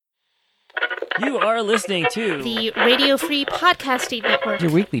You are listening to the Radio Free Podcasting Network.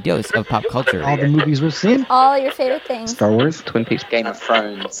 Your weekly dose of pop culture. All the movies we've seen. All your favorite things. Star Wars, Twin Peaks, Game of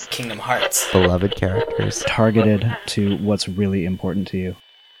Thrones, Kingdom Hearts. Beloved characters. Targeted to what's really important to you.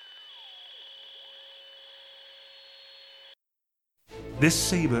 This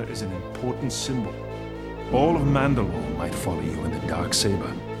saber is an important symbol. All of Mandalore might follow you in the dark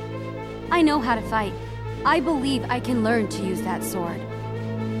saber. I know how to fight. I believe I can learn to use that sword.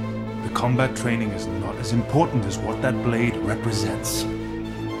 The combat training is not as important as what that blade represents.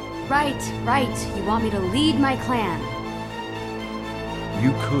 Right. You want me to lead my clan.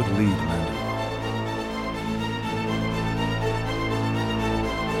 You could lead Mandalore.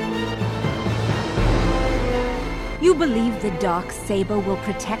 You believe the dark saber will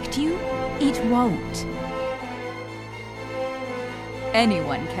protect you? It won't.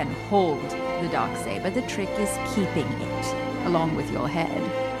 Anyone can hold the dark saber. The trick is keeping it, along with your head.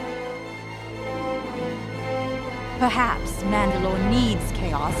 Perhaps Mandalore needs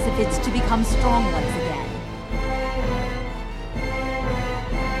chaos if it's to become strong once again.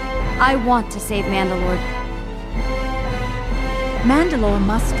 I want to save Mandalore. Mandalore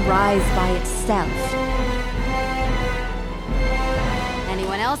must rise by itself.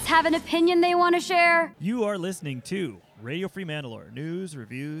 Anyone else have an opinion they want to share? You are listening to Radio Free Mandalore. News,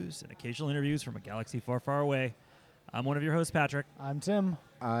 reviews, and occasional interviews from a galaxy far, far away. I'm one of your hosts, Patrick. I'm Tim.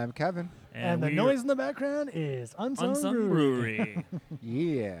 I'm Kevin. And the noise in the background is Unsung Brewery.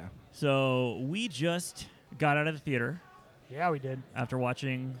 Yeah. So we just got out of the theater Yeah, we did. after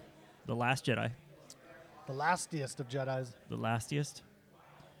watching The Last Jedi. The lastiest of Jedis. The lastiest.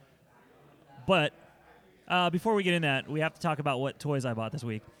 But before we get in that, we have to talk about what toys I bought this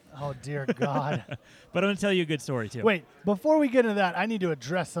week. Oh, dear God. But I'm going to tell you a good story, too. Wait, before we get into that, I need to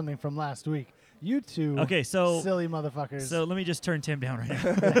address something from last week. You two silly motherfuckers. So let me just turn Tim down right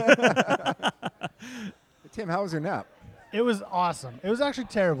now. Tim, how was your nap? It was awesome. It was actually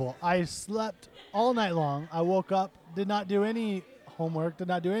terrible. I slept all night long. I woke up, did not do any homework, did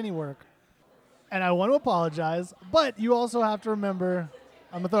not do any work. And I want to apologize, but you also have to remember,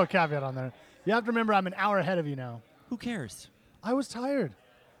 I'm going to throw a caveat on there. You have to remember I'm an hour ahead of you now. Who cares? I was tired.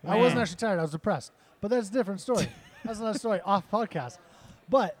 I wasn't actually tired. I was depressed. But that's a different story. That's another story off podcast.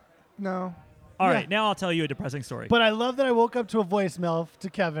 But No. All right, now I'll tell you a depressing story. But I love that I woke up to a voicemail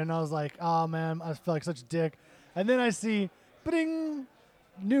to Kevin. I was like, oh, man, I feel like such a dick. And then I see, bing,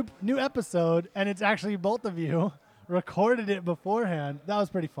 new episode, and it's actually both of you recorded it beforehand. That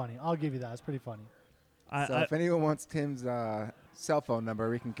was pretty funny. I'll give you that. It's pretty funny. So if anyone wants Tim's cell phone number,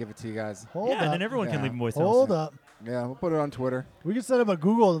 we can give it to you guys. Hold up. and then everyone can leave voice Hold up. Yeah, we'll put it on Twitter. We could set up a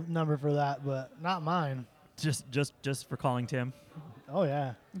Google number for that, but not mine. Just for calling Tim. Oh,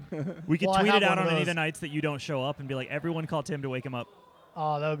 yeah. We could Well, I tweet have it one out of on any of those. the nights that you don't show up and be like, everyone call Tim to wake him up.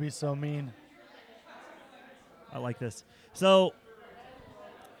 Oh, that would be so mean. I like this. So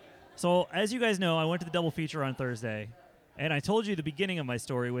as you guys know, I went to the double feature on Thursday, and I told you the beginning of my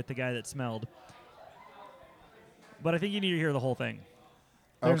story with the guy that smelled. But I think you need to hear the whole thing.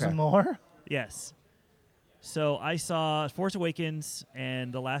 There's Okay. more? Yes. So I saw Force Awakens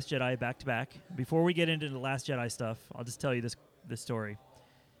and The Last Jedi back to back. Before we get into the Last Jedi stuff, I'll just tell you this story.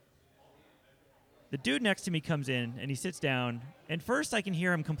 The dude next to me comes in and he sits down, and first I can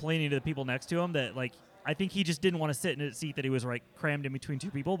hear him complaining to the people next to him that, like, I think he just didn't want to sit in a seat that he was, like, crammed in between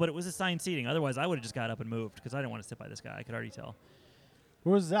two people, but it was assigned seating. Otherwise, I would have just got up and moved because I didn't want to sit by this guy. I could already tell.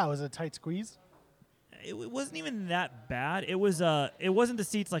 What was that? Was it a tight squeeze? It wasn't even that bad. It wasn't the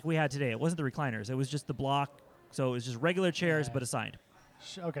seats like we had today. It wasn't the recliners. It was just the block. So it was just regular chairs, but assigned.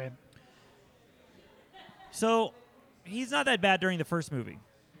 Okay. So he's not that bad during the first movie.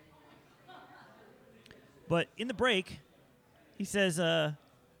 But in the break, he says, you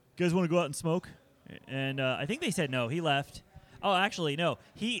guys want to go out and smoke? And I think they said no. He left. Oh, actually, no.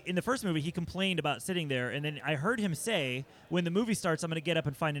 In the first movie, he complained about sitting there, and then I heard him say, when the movie starts, I'm going to get up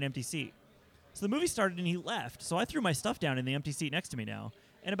and find an empty seat. So the movie started, and he left. So I threw my stuff down in the empty seat next to me now.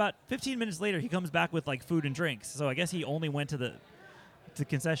 And about 15 minutes later, he comes back with, like, food and drinks. So I guess he only went to the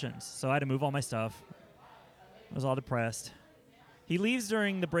concessions. So I had to move all my stuff. I was all depressed. He leaves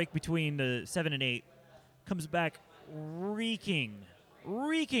during the break between the 7 and 8, comes back reeking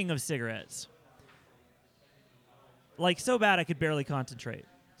of cigarettes. Like, so bad I could barely concentrate.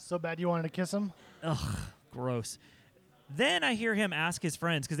 So bad you wanted to kiss him? Ugh, gross. Then I hear him ask his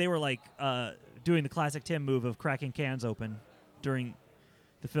friends, because they were, like, doing the classic Tim move of cracking cans open during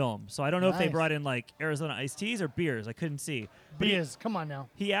the film. So I don't know if they Nice. brought in, like, Arizona iced teas or beers. I couldn't see. But Beers, come on now.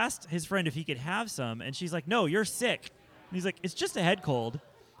 he asked his friend if he could have some, and she's like, no, you're sick. And he's like, it's just a head cold.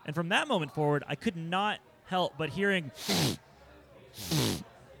 And from that moment forward, I could not help but hearing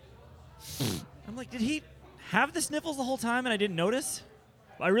I'm like, did he have the sniffles the whole time and I didn't notice?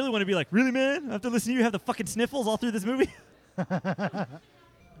 I really want to be like, really, man? After listening to you have the fucking sniffles all through this movie?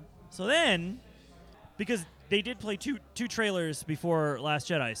 So then, because they did play two trailers before Last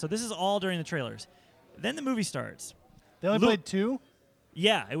Jedi, so this is all during the trailers. Then the movie starts. They only played 2?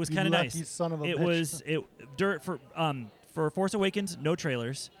 Yeah, it was You kind of lucky nice. son of a it bitch. was for Force Awakens, no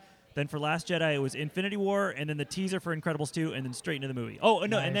trailers. Then for Last Jedi, it was Infinity War, and then the teaser for Incredibles 2, and then straight into the movie. Oh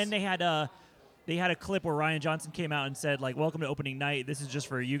no, and then they had a clip where Rian Johnson came out and said like, "Welcome to opening night. This is just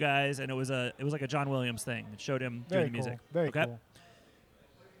for you guys," and it was like a John Williams thing. It showed him Very doing the cool. music. Very okay? cool.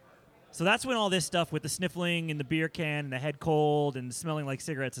 So that's when all this stuff with the sniffling and the beer can and the head cold and smelling like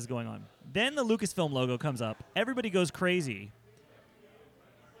cigarettes is going on. Then the Lucasfilm logo comes up. Everybody goes crazy.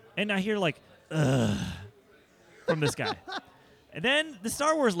 And I hear like, ugh, from this guy. And then the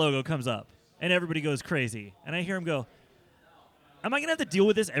Star Wars logo comes up and everybody goes crazy. And I hear him go, am I going to have to deal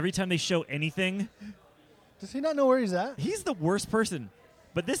with this every time they show anything? Does he not know where he's at? He's the worst person.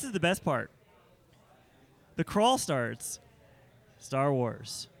 But this is the best part. The crawl starts, Star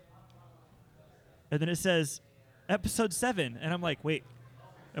Wars. And then it says Episode 7. And I'm like, wait,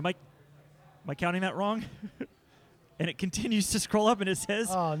 am I counting that wrong? And it continues to scroll up and it says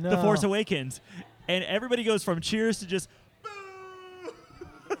Oh, no. The Force Awakens. And everybody goes from cheers to just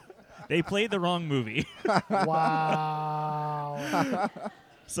boo. They played the wrong movie. Wow.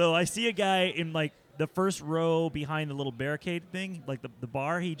 So I see a guy in like the first row behind the little barricade thing, like the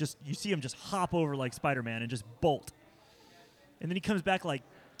bar. You see him just hop over like Spider-Man and just bolt. And then he comes back like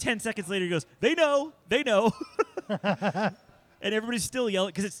 10 seconds later, he goes, they know. And everybody's still yelling,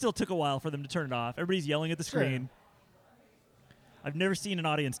 because it still took a while for them to turn it off. Everybody's yelling at the screen. I've never seen an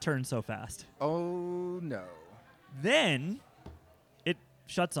audience turn so fast. Oh, no. Then it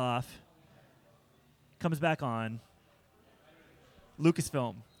shuts off, comes back on.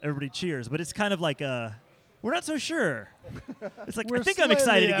 Lucasfilm. Everybody cheers. But it's kind of like we're not so sure. It's like, We're I think I'm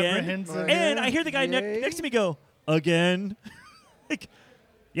excited slightly again. apprehensive. And I hear the guy Yay. next to me go, again? Like,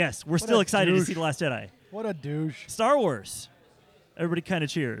 yes, we're What still a excited to douche. see The Last Jedi. What a douche. Star Wars. Everybody kind of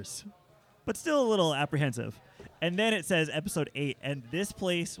cheers, but still a little apprehensive. And then it says Episode 8, and this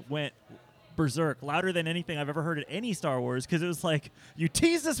place went berserk, louder than anything I've ever heard at any Star Wars, because it was like, you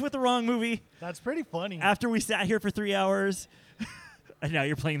teased us with the wrong movie That's pretty funny. after we sat here for 3 hours, and now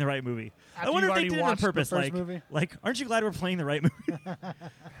you're playing the right movie. I After wonder you've if they already did it on watched the purpose. first movie? Like, aren't you glad we're playing the right movie?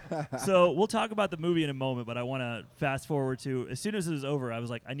 So we'll talk about the movie in a moment, but I want to fast forward to, as soon as it was over, I was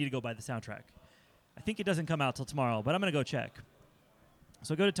like, I need to go buy the soundtrack. I think it doesn't come out till tomorrow, but I'm going to go check.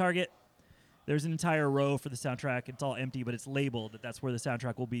 So I go to Target. There's an entire row for the soundtrack. It's all empty, but it's labeled that that's where the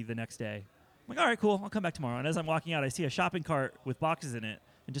soundtrack will be the next day. I'm like, all right, cool. I'll come back tomorrow. And as I'm walking out, I see a shopping cart with boxes in it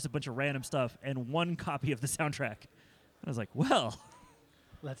and just a bunch of random stuff and one copy of the soundtrack. And I was like, well,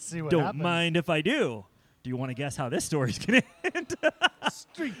 Let's see what don't happens. mind if I do. Do you want to guess how this story's going to end?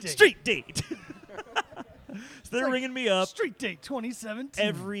 Street date. Street date. So they're like ringing me up Street date 2017.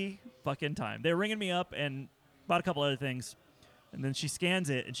 every fucking time. They're ringing me up and bought a couple other things. And then she scans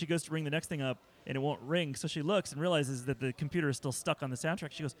it, and she goes to ring the next thing up, and it won't ring. So she looks and realizes that the computer is still stuck on the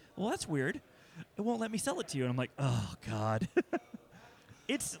soundtrack. She goes, well, that's weird. It won't let me sell it to you. And I'm like, oh, God.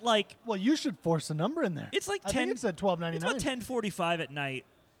 It's like Well, you should force a number in there. It's like I 10. think it said $12.99. It's about 10:45 at night,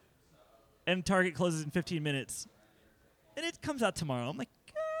 and Target closes in 15 minutes, and it comes out tomorrow. I'm like,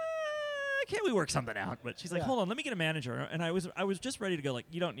 can't we work something out? But she's like, Yeah. hold on, let me get a manager. And I was just ready to go. Like,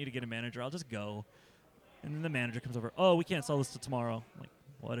 you don't need to get a manager. I'll just go. And then the manager comes over. Oh, we can't sell this till tomorrow. I'm like,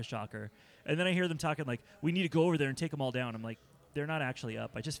 what a shocker. And then I hear them talking like, we need to go over there and take them all down. I'm like, they're not actually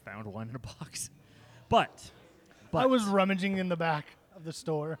up. I just found one in a box. But I was rummaging in the back of the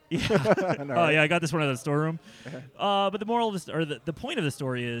store. Oh yeah, I got this one out of the storeroom. But the moral of the point of the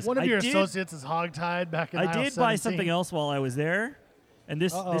story is One of I your did- associates is hogtied back in I aisle did buy 17. something else while I was there, and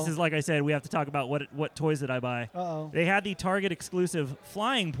this is like I said, we have to talk about what toys did I buy. Uh-oh. They had the Target exclusive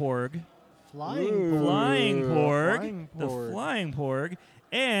Flying Porg, Flying. Ooh. Porg. Flying Porg, Flying the Porg. Flying Porg,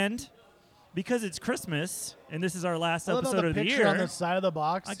 and because it's Christmas and this is our last I love how episode the of the picture on year, the side of the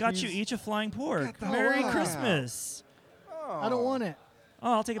box. I got you he's- each a Flying Porg. Get the Merry hell out. Christmas! I don't want it.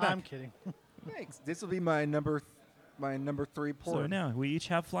 Oh, I'll take it back. I'm kidding. Thanks. This will be my number 3 port. So now we each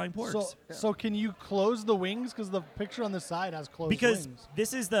have Flying Porgs. So can you close the wings? Because the picture on the side has closed Because wings.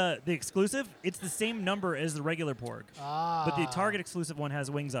 this is the exclusive, it's the same number as the regular Porg. Ah. But the Target exclusive one has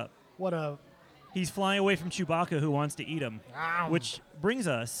wings up. What a... He's flying away from Chewbacca, who wants to eat him. Which brings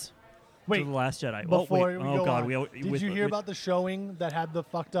us Wait, to The Last Jedi. Before wait. we Oh, go God. on, did you hear about the showing that had the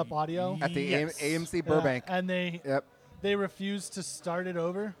fucked up audio? At the Yes. AMC Burbank. And Yep. they refused to start it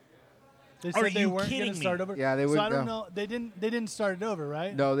over? They Are said they you weren't going kidding to me? start over. Yeah, they So would- I don't no. know. They didn't start it over,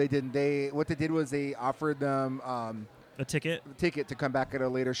 right? No, they didn't. What they did was they offered them A ticket. a ticket to come back at a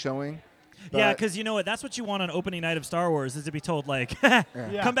later showing. Yeah, But- because you know what? That's what you want on opening night of Star Wars is to be told like, Yeah.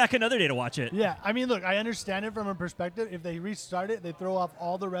 come back another day to watch it. Yeah, I mean, look, I understand it from a perspective. If they restart it, they throw off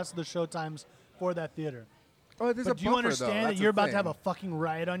all the rest of the show times for that theater. Oh, there's But a do you buffer, though. understand that That's you're the about to thing. have a fucking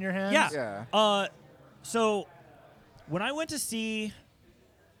riot on your hands? Yeah. Yeah. So when I went to see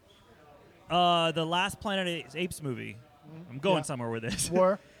the last Planet of the Apes movie, I'm going Yeah. somewhere with this.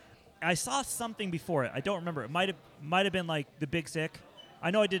 War. I saw something before it. I don't remember. It might have been like The Big Sick. I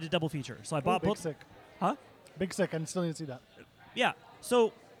know I did a double feature, so I bought Big both. Sick. Huh? Big Sick. I still need to see that. Yeah.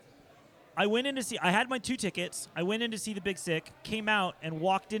 So I went in to see. I had my 2 tickets. I went in to see The Big Sick. Came out and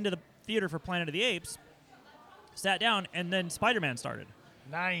walked into the theater for Planet of the Apes. Sat down, and then Spider-Man started.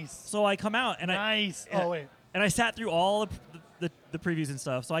 Nice. So I come out and Nice. I. Oh, wait. And I sat through all the previews and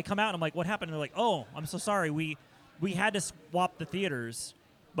stuff. So I come out and I'm like, "What happened?" And they're like, "Oh, I'm so sorry. We had to swap the theaters,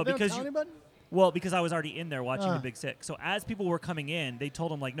 but They don't because tell anybody? because I was already in there watching The Big Sick. So as people were coming in, they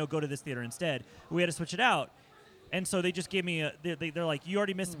told them like, "No, go to this theater instead." We had to switch it out, and so they just gave me they're like, "You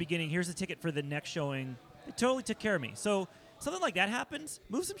already missed the beginning. Here's a ticket for the next showing." They totally took care of me. So something like that happens.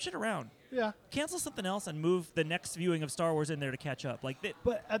 Move some shit around. Yeah. Cancel something else and move the next viewing of Star Wars in there to catch up. Like,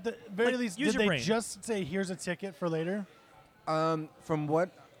 But at the very Like, least, use did your they brain. just say, here's a ticket for later? From what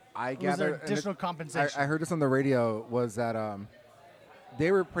I Was there gathered, and additional compensation? I heard this on the radio was that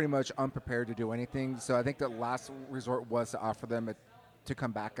they were pretty much unprepared to do anything. So I think the last resort was to offer them to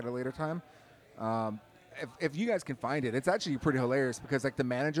come back at a later time. If you guys can find it, it's actually pretty hilarious because like the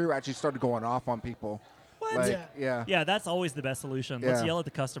manager actually started going off on people. What? Like, Yeah. yeah. that's always the best solution. Let's Yeah. yell at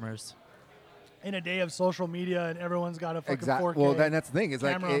the customers. In a day of social media and everyone's got a fucking Exactly. 4K Well, that's the thing. Is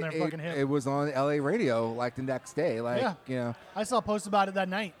like camera on their fucking hip. it was on LA radio like the next day. Like Yeah. you know. I saw posts about it that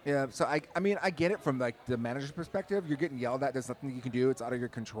night. Yeah, so I mean, I get it from like the manager's perspective. You're getting yelled at. There's nothing you can do. It's out of your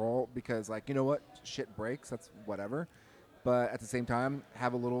control because, like, you know what, shit breaks. That's whatever. But at the same time,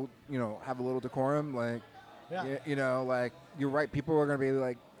 have a little decorum. Like, Yeah. you know, like you're right. People are gonna be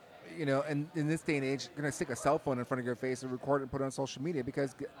like, you know, and in this day and age, gonna stick a cell phone in front of your face and record it and put it on social media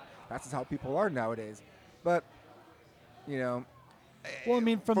because that's just how people are nowadays. But you know, Well, I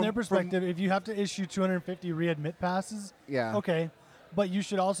mean, from their From- perspective, if you have to issue 250 readmit passes, Yeah. okay, but you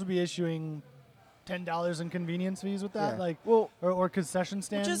should also be issuing $10 in convenience fees with that, Yeah. like, Well- or concession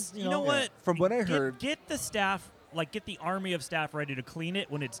stands. Just you you know what? From what I Get- heard- get the staff, like get the army of staff ready to clean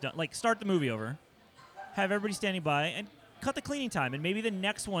it when it's done. Like start the movie over, have everybody standing by, and cut the cleaning time, and maybe the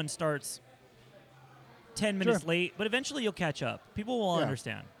next one starts 10 minutes Sure. late, but eventually you'll catch up. People will Yeah.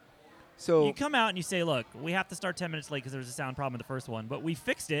 understand. so You come out and you say, "Look, we have to start 10 minutes late because there's a sound problem in the first one, but we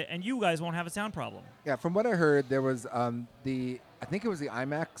fixed it, and you guys won't have a sound problem." yeah, from what I heard, there was I think it was the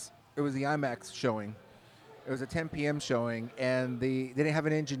IMAX. It was the IMAX showing. It was a 10 p.m. showing, and they didn't have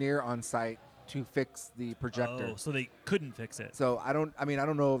an engineer on site to fix the projector. Oh, so they couldn't fix it. So I don't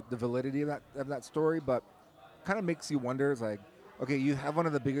know the validity of that story, but kind of makes you wonder. It's like, okay, you have one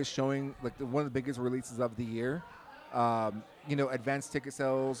of the biggest showing, like one of the biggest releases of the year. You know, advanced ticket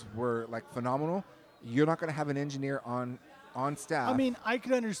sales were like phenomenal. You're not going to have an engineer on staff. I mean, I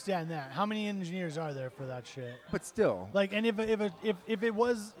could understand that. How many engineers are there for that shit? but still, Like, and if it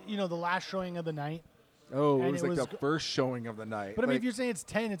was, you know, the last showing of the night, oh, it and was it like was the first showing of the night. but I mean, Like, if you're saying it's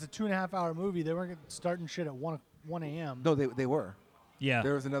 10, it's a 2.5 hour movie. They weren't starting shit at 1 a.m. no, they were. Yeah.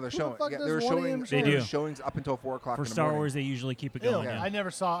 There was another Who the showing. fuck Yeah, does they were 1 a.m. showing. They there were do. showings up until 4:00 For in the Star morning. Wars, they usually keep it Ew, going. Yeah. I never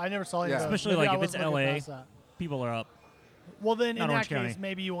saw any Yeah. of those. Especially Maybe like I if it's wasn't looking LA, past that. people are up. Well, then Not in that Orange case, County.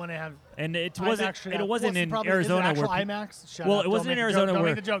 maybe you want to have. And it IMAX wasn't. should It have- wasn't what's the in problem? Is it Arizona actual where. IMAX? Shut Well, up. it wasn't Don't in make the Arizona joke. Don't where,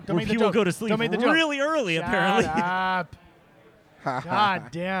 make the joke. Don't where make the people joke. go to sleep Don't make the joke. really early. Shut Apparently. up.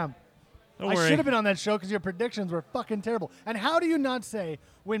 God damn. Don't I worry. should have been on that show because your predictions were fucking terrible. And how do you not say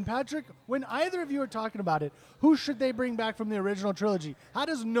when either of you are talking about it, who should they bring back from the original trilogy? How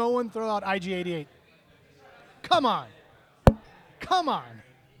does no one throw out IG-88? Come on. Come on.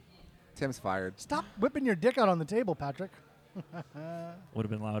 Tim's fired. Stop whipping your dick out on the table, Patrick. Would have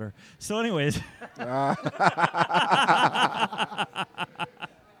been louder. So, anyways.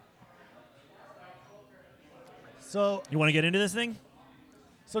 So You want to get into this thing?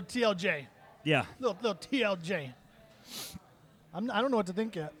 TLJ. Yeah. Little TLJ. I don't know what to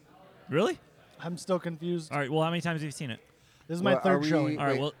think yet. Really? I'm still confused. All right. Well, how many times have you seen it? This is my Well, are third we- showing. All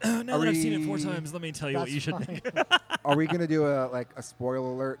right. Wait, Well, now are that I've seen it 4 we- times, let me tell you what That's you should fine. think. Are we gonna do a spoiler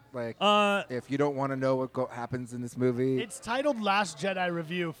alert? Like, if you don't want to know what happens in this movie, It's titled Last Jedi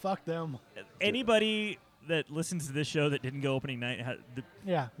Review. Fuck them. Anybody that listens to this show that didn't go opening night,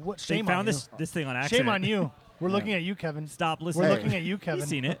 Yeah. What? they Shame found on this you. this thing on accident. Shame on you. We're looking at you, Kevin. Stop listening. We're looking at you, Kevin. You've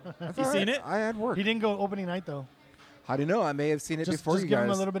seen it. That's You all seen right. it? I had work. He didn't go opening night though. How do you know? I may have seen it Just before you give guys. him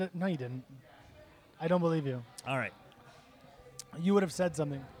a little bit. No, you didn't. I don't believe you. All right. You would have said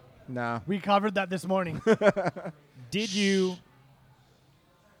something. Nah. We covered that this morning. Did you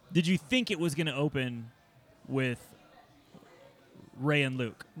think it was going to open with Ray and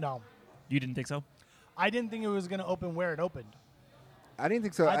Luke? No, You didn't think so? I didn't think it was going to open where it opened. I didn't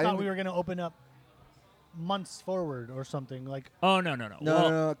think so. I thought didn't- we were going to open up months forward or something. Like Oh, no.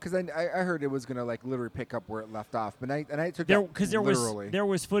 No, because I heard it was gonna like literally pick up where it left off, but I took that because literally. there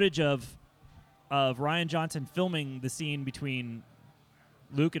was footage of Ryan Johnson filming the scene between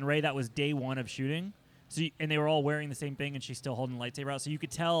Luke and Ray. That was day one of shooting. So and they were all wearing the same thing, and she's still holding the lightsaber out. So you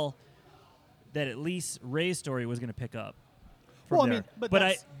could tell that at least Ray's story was going to pick up. From well, I there. mean, but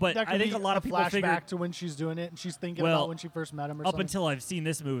that could I think be a lot of people flashback figured to when she's doing it and she's thinking Well, about when she first met him. Or up something. until I've seen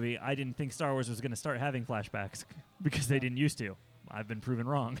this movie, I didn't think Star Wars was going to start having flashbacks because they didn't used to. I've been proven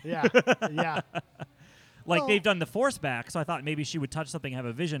wrong. yeah, yeah. Like Well- they've done the Force back, so I thought maybe she would touch something, have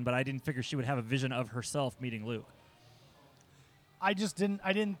a vision, but I didn't figure she would have a vision of herself meeting Luke. I just didn't.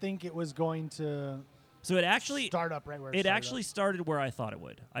 I didn't think it was going to So it actually start up right where it started actually started where I thought it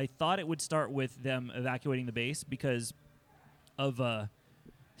would. I thought it would start with them evacuating the base because of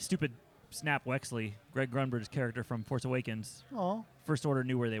stupid Snap Wexley, Greg Grunberg's character from Force Awakens. up. Oh, First Order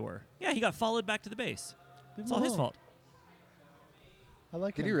knew where they were. Yeah, he got followed back to the base. It's all his fault. I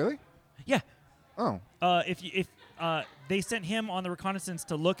like Did him. he really? Yeah. Oh, If they sent him on the reconnaissance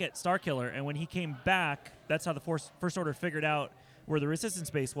to look at Starkiller, and when he came back, that's how the First Order figured out where the Resistance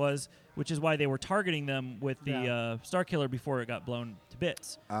base was, which is why they were targeting them with the Yeah. Starkiller before it got blown to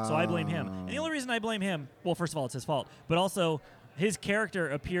bits. So I blame him. And the only reason I blame him, well, first of all, it's his fault, but also his character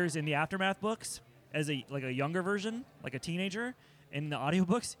appears in the Aftermath books as a younger version, like a teenager. In the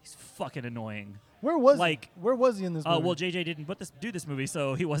audiobooks, he's fucking annoying. Where was Like- where was he in this movie? Well, JJ didn't do this movie,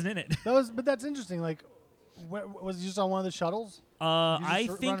 so he wasn't in it. but that's interesting. Like, was he just on one of the shuttles? I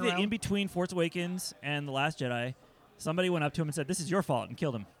just think run that around? in between Force Awakens and The Last Jedi, somebody went up to him and said, "This is your fault," and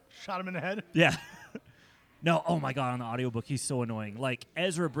killed him. Shot him in the head. Yeah. No, oh my God, on the audiobook, he's so annoying. Like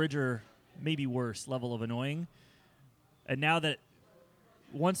Ezra Bridger, maybe worse level of annoying. And now that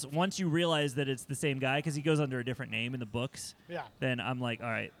once you realize that it's the same guy, because he goes under a different name in the books, Yeah. then I'm like, all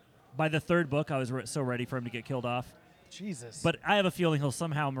right. By the third book, I was so ready for him to get killed off. Jesus. But I have a feeling he'll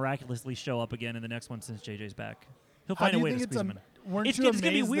somehow miraculously show up again in the next one since JJ's back. He'll How find do a you way to think squeeze him in. weren't It's you gonna be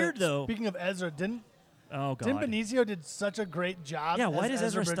amazed weird, that, though. Speaking of Ezra, didn't Oh, God. Benicio did such a great job? Yeah, why as does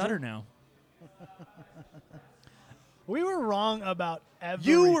Ezra Bridger? stutter now? We were wrong about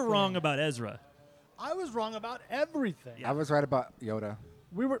everything. You were wrong about Ezra. I was wrong about everything. I was right about Yoda.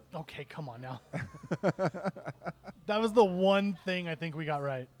 We were okay. Come on now. That was the one thing I think we got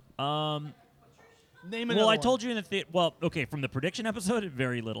right. Name another Well, I one. told you in the well, okay, from the prediction episode,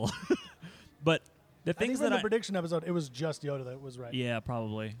 very little. But the I think things from that the prediction episode, it was just Yoda that was right. yeah,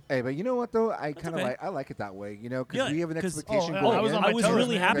 probably. Hey, but you know what though? I kind of okay. I like it that way. You know, Yeah, because we have an 'cause- expectation. Oh, yeah, going I was in. on my I was toes,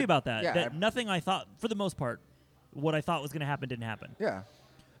 really man. happy about that. Yeah, that nothing I thought, for the most part, what I thought was going to happen didn't happen. Yeah.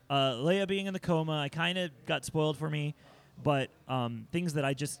 Leia being in the coma, I kind of got spoiled for me. But things that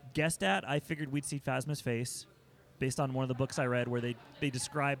I just guessed at, I figured we'd see Phasma's face based on one of the books I read where they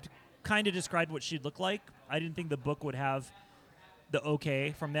described what she'd look like. I didn't think the book would have the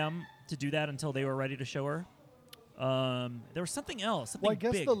okay from them to do that until they were ready to show her. There was something else. Something Well, I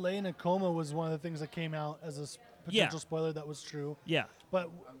guess big. the Leia in a coma was one of the things that came out as a potential spoiler that was true. Yeah. But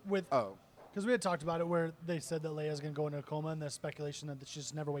with Oh. because we had talked about it where they said that Leia's going to go into a coma and there's speculation that she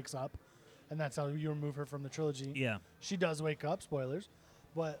just never wakes up, and that's how you remove her from the trilogy. Yeah. She does wake up, spoilers,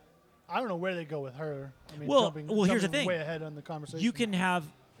 but I don't know where they go with her. I mean, Well, jumping, here's the jumping thing. way ahead on the conversation. You can have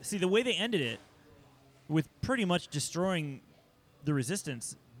the way they ended it with pretty much destroying the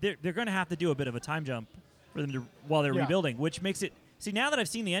Resistance. They're going to have to do a bit of a time jump for them to while they're Yeah. rebuilding, which makes it. See, now that I've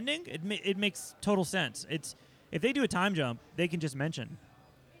seen the ending, it makes total sense. It's if they do a time jump, they can just mention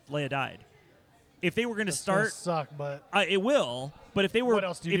Leia died. If they were going to That's gonna start, suck, but it will. But if they were, What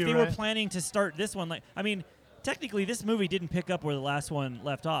else do you if do, they were right? planning to start this one, I mean, technically, this movie didn't pick up where the last one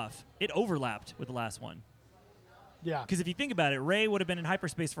left off. It overlapped with the last one. yeah, Because if you think about it, Rey would have been in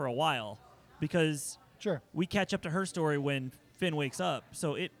hyperspace for a while because sure. we catch up to her story when Finn wakes up.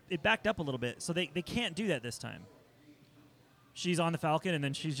 So it backed up a little bit. So they can't do that this time. She's on the Falcon, and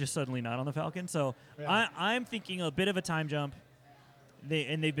then she's just suddenly not on the Falcon. So Yeah. I'm thinking a bit of a time jump.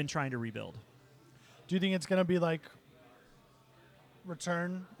 They've been trying to rebuild. Do you think it's going to be like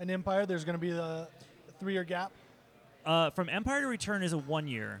Return and Empire? There's going to be the 3-year gap. From Empire to Return is a 1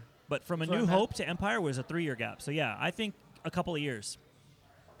 year, but from A So I New meant- Hope to Empire was a 3-year gap. So yeah, I think a couple of years.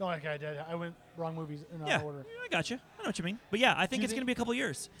 No, okay, I did. I went wrong movies in Yeah, order. I got you. I know what you mean. But yeah, I think you it's think- going to be a couple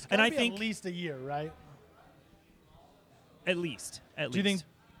years, It's and gotta I be think at least a year, right? at least. Do you think?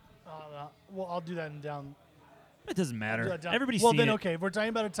 Well, I'll do that in down. It doesn't I'll do matter? that down. Everybody's well, seen then it. okay. If we're talking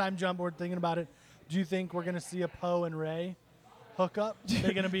about a time jump, we're thinking about it. Do you think we're gonna see a Poe and Rey hook up?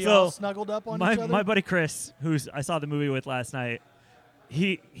 They're gonna be So, all snuggled up on each other. My buddy Chris, who's I saw the movie with last night,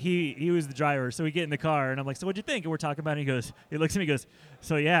 he was the driver. So we get in the car and I'm like, so what'd you think? And we're talking about it. And he looks at me and goes,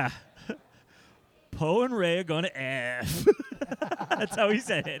 so yeah, Poe and Rey are going to F. That's how he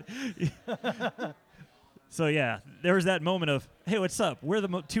said it. So yeah, there was that moment of, hey, what's up? We're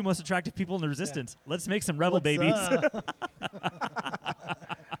the two most attractive people in the Resistance. Let's make some rebel What's babies.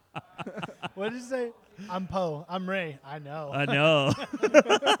 What did you say? I'm Poe. I'm Rey. I know. I know.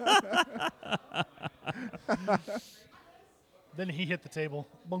 Then he hit the table.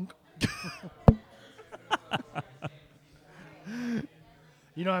 Bunk.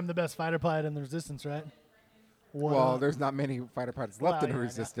 You know I'm the best fighter pilot in the Resistance, right? What Well, up? there's not many fighter pilots left Well, in the yeah,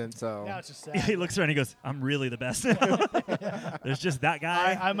 Resistance, so Now it's just sad. He looks around and he goes, I'm really the best. There's just that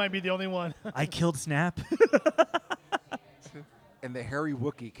guy. I might be the only one. I killed Snap. and the hairy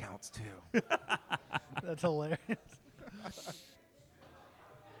Wookiee counts too. That's hilarious.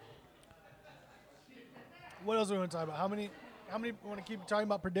 What else do we want to talk about? How many want to keep talking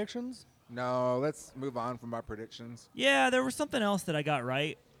about predictions? No, let's move on from our predictions. Yeah, there was something else that I got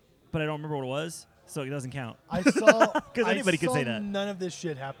right, but I don't remember what it was, so it doesn't count. I saw 'Cause anybody could saw say that. None of this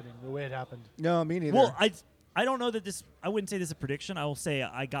shit happening the way it happened. No, me neither. Well, I don't know that this. I wouldn't say this is a prediction. I will say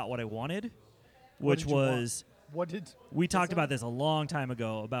I got what I wanted, What which did you want? was What did we talked that? about this a long time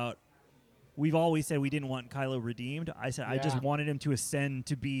ago about. We've always said we didn't want Kylo redeemed. I said I just Yeah. wanted him to ascend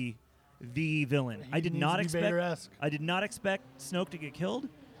to be the villain. He I did needs not to be expect. Vader-esque. I did not expect Snoke to get killed,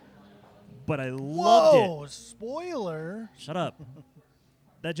 but I loved Whoa! it. Spoiler. Shut up.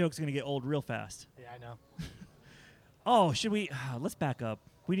 That joke's gonna get old real fast. Yeah, I know. Oh, should we? Let's back up.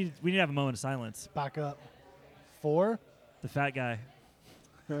 We need to have a moment of silence. Back up. 4. The fat guy.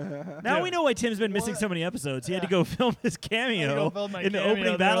 Now we know why Tim's been missing so many episodes. He had to go film his cameo in the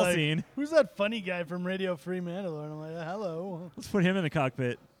opening battle scene. Who's that funny guy from Radio Free Mandalore? And I'm like, hello. Let's put him in the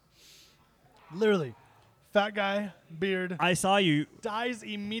cockpit. Literally, fat guy, beard, I saw you. dies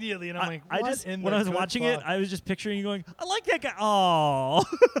immediately, and I'm like, I what just in when the I was good watching it, fuck? I was just picturing you going, I like that guy. Oh,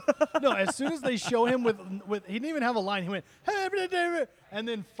 No, as soon as they show him with he didn't even have a line. He went, hey, David, and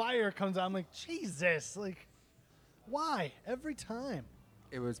then fire comes out. I'm like, Jesus, like, why every time?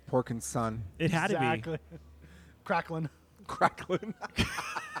 it was Porkin's son, it had to be. Exactly. Crackling. Cracklin.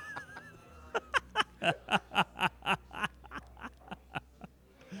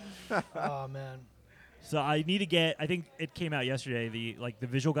 Oh man. So I need to get. I think it came out yesterday. The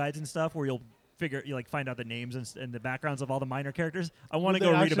visual guides and stuff where you'll find out the names and the backgrounds of all the minor characters. I want to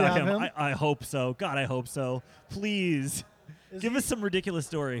Will go they read about actually him. have him? I hope so. God, I hope so. Please give us some ridiculous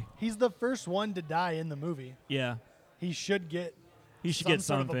story. He's the first one to die in the movie. Yeah, He should get. he should Some get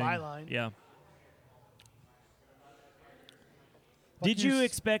sort of a something. byline. Yeah. Fuck Did you s-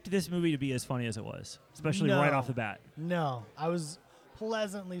 expect this movie to be as funny as it was, especially right No. off the bat? No, I was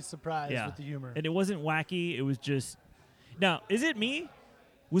pleasantly surprised Yeah, with the humor. and it wasn't wacky. It was just. Now, is it me?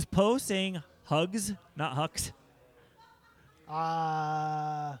 Was Poe saying hugs, not hucks?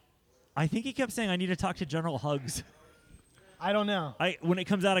 I I think he kept saying, "I need to talk to General Hugs." don't know. When it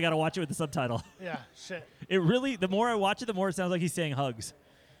comes out, I gotta watch it with the subtitle. Yeah, shit. It really. The more I watch it, the more it sounds like he's saying hugs.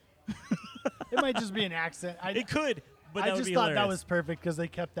 It might just be an accent. It could, but I that would just be thought that hilarious. was perfect because they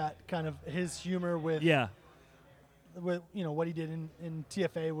kept that kind of his humor with Yeah, with what he did in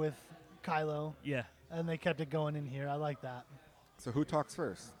TFA with Kylo, yeah, and they kept it going in here. I like that. So who talks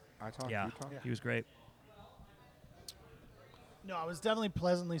first? I talk. yeah. You talk. He was great. No, I was definitely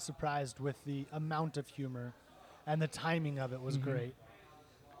pleasantly surprised with the amount of humor, and the timing of it was Mm-hmm. great.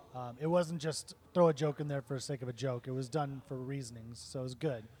 It wasn't just throw a joke in there for the sake of a joke. It was done for reasonings, so it was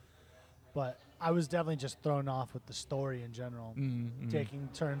good. But I was definitely just thrown off with the story in general, Mm-hmm. taking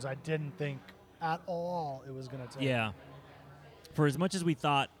turns I didn't think at all it was going to take. Yeah. For as much as we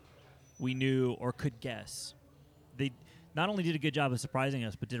thought we knew or could guess, they not only did a good job of surprising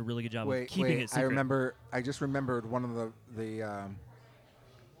us, but did a really good job of keeping it secret. I just remembered one of the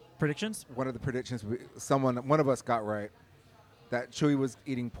Predictions? one of the predictions. One of us got right. That Chewie was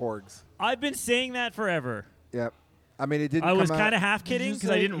eating porgs. I've been saying that forever. Yep. I mean, it didn't. I was come kind out. of half Did you kidding because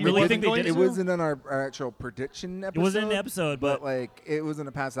I say didn't he really wasn't think they going did It it. wasn't in our actual prediction episode. It wasn't in the episode, but like it was in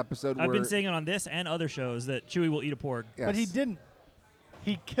a past episode. I've where, been saying it on this and other shows that Chewie will eat a porg. yes. But he didn't.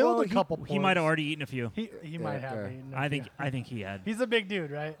 He killed Well, a couple. He might have porgs. already eaten a few. He might have. yeah. eaten a I think few. I think he had. He's a big dude,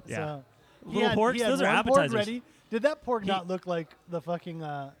 right? Yeah. So Little porgs, he had those are one porg appetizers. ready, Did that porg not look like the fucking?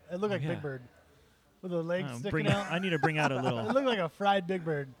 It looked like yeah. Big Bird, with the legs Oh, sticking out. I need to bring out a It little. looked like a fried Big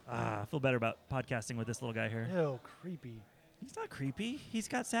Bird. I feel better about podcasting with this little guy here. Ew, creepy. He's not creepy. He's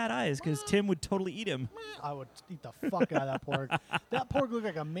got sad eyes because Tim would totally eat him. I would eat the fuck out of that porg. That porg looked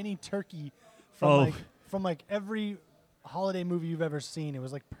like a mini turkey from like every holiday movie you've ever seen. It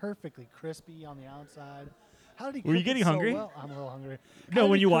was like perfectly crispy on the outside. How did he? Were you cook getting it so hungry? well? I'm a little hungry. How No, did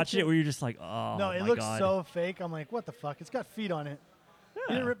when he you cook watched it, were you just like, oh, No, it my looks God. so fake. I'm like, what the fuck? It's got feet on it.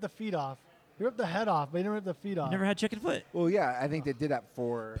 He didn't rip the feet off. He ripped the head off, but he didn't rip the feet off. Never had chicken foot. Well, yeah, I think they did that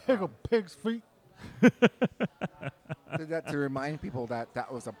for pig's feet. did that to remind people that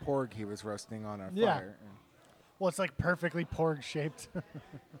that was a porg he was roasting on a Yeah. fire. Well, it's like perfectly porg shaped.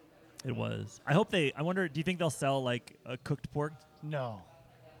 It was. I wonder, do you think they'll sell like a cooked pork? No,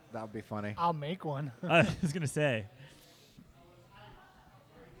 That would be funny. I'll make one. I was going to say.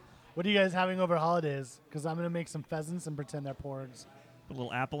 What are you guys having over holidays? Because I'm gonna make some pheasants and pretend they're porgs. A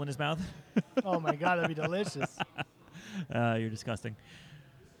little apple in his mouth. Oh my god, that'd be delicious. You're disgusting.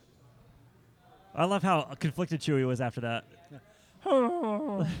 I love how conflicted Chewie was after that.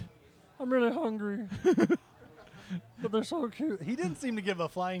 Oh, I'm really hungry. But they're so cute. He didn't seem to give a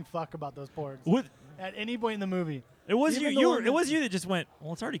flying fuck about those porgs What? at any point in the movie. It was Even you. the You one were, it was you that just went.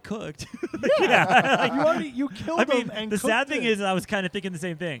 Well, it's already cooked. You killed I mean, them and the sad cooked thing it. is, I was kind of thinking the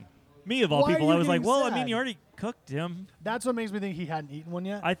same thing. Me of all Why are people, you I was like, getting well, I sad? mean, you already cooked him. That's what makes me think he hadn't eaten one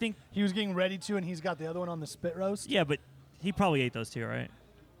yet. I think. He was getting ready to, and he's got the other one on the spit roast. Yeah, but he probably ate those too, right?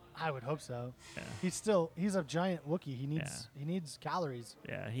 I would hope so. Yeah. He's a giant Wookiee. He needs calories.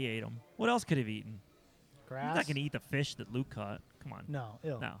 Yeah, he ate them. What else could he have eaten? Grass. He's not going to eat the fish that Luke caught. Come on. No,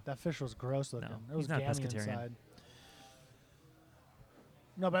 ew. No. That fish was gross looking. No, It was he's not a gammy pescatarian. inside.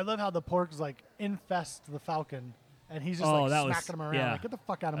 No, but I love how the porgs like infest the Falcon, and he's just Oh, like that was- smacking him around. yeah. Like, get the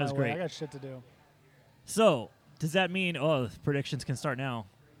fuck out of That my was way! great. I got shit to do. So, does that mean, predictions can start now?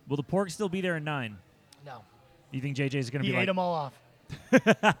 Will the pork still be there in 9? No, You think JJ's going to he be ate like, them all off.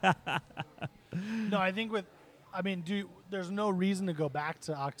 No, I think there's no reason to go back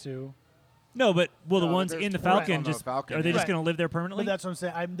to Octu. no, but will the No, ones there's in the pork Falcon on the just, Falcon, are they just Right. going to live there permanently? But that's what I'm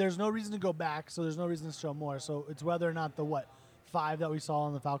saying. There's no reason to go back, so there's no reason to show more. So it's whether or not the 5 that we saw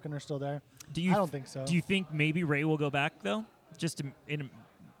on the Falcon are still there. I don't think so. Do you think maybe Rey will go back, though? Just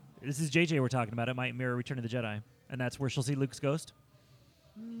this is JJ we're talking about. It might mirror Return of the Jedi, and that's where she'll see Luke's ghost?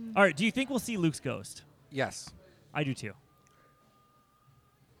 All right, do you think we'll see Luke's ghost? Yes. I do, too.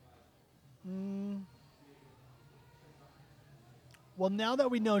 Well, now that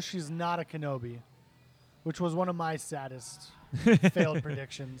we know she's not a Kenobi, which was one of my saddest failed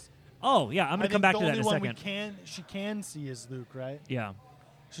predictions. Oh, yeah, I'm I going to think come back the to that only in a one second. she can see is Luke, right? Yeah.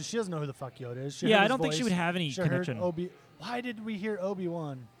 So she doesn't know who the fuck Yoda is. She Yeah, heard I his don't think she voice. would have any She heard connection. Why did we hear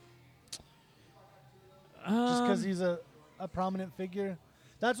Obi-Wan? Just because he's a prominent figure?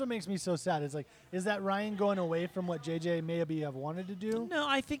 That's what makes me so sad. It's like, is that Ryan going away from what JJ maybe have wanted to do? No,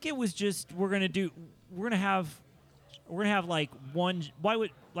 I think it was just we're gonna have like one. Why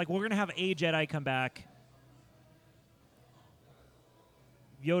would we're gonna have a Jedi come back?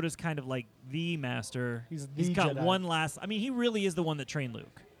 Yoda's kind of like the master. He's the He's got Jedi. one last. I mean, he really is the one that trained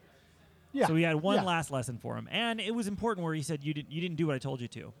Luke. Yeah. So he had one Yeah. last lesson for him, and it was important where he said, "You didn't do what I told you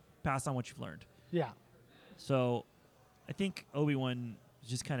to. Pass on what you've learned." Yeah. So, I think Obi-Wan is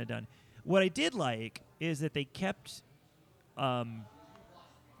just kind of done. What I did like is that they kept kind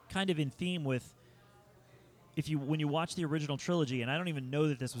of in theme with when you watch the original trilogy, and I don't even know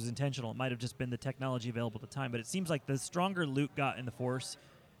that this was intentional. It might have just been the technology available at the time, but it seems like the stronger Luke got in the Force,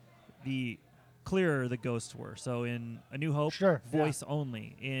 the clearer the ghosts were. So in A New Hope, voice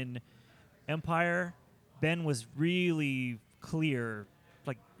only. In Empire, Ben was really clear,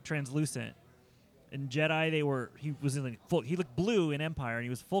 like translucent. In Jedi, he was in full. He looked blue in Empire, and he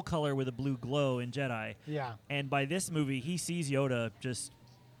was full color with a blue glow in Jedi. Yeah. And by this movie, he sees Yoda just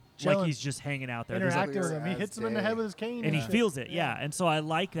Chilling. like he's just hanging out there. There's Interacting with him. He hits him in the head with his cane. and he shit. feels it. Yeah. And so I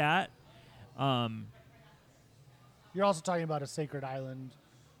like that. You're also talking about a sacred island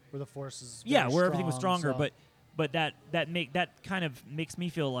where the Force is Yeah, very where everything was strong, stronger, so- but that kind of makes me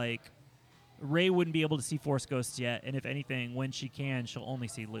feel like Rey wouldn't be able to see Force ghosts yet, and if anything, when she can, she'll only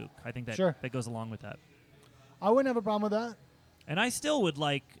see Luke. I think that Sure. that goes along with that. I wouldn't have a problem with that. And I still would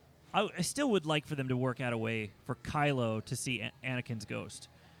like for them to work out a way for Kylo to see Anakin's ghost.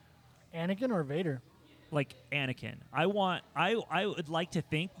 Anakin or Vader? Like Anakin. I would like to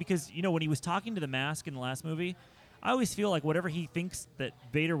think, because when he was talking to the mask in the last movie, I always feel like whatever he thinks that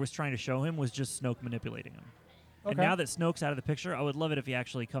Vader was trying to show him was just Snoke manipulating him. And Okay. now that Snoke's out of the picture, I would love it if he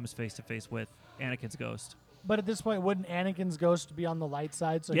actually comes face to face with Anakin's ghost. But at this point, wouldn't Anakin's ghost be on the light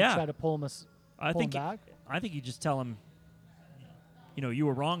side, so Yeah. he try to pull him I Pull him think back? I think you just tell him, you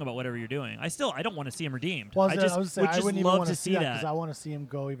were wrong about whatever you're doing. I don't want to see him redeemed. Well, I just would would just wouldn't even love want to see because that. I want to see him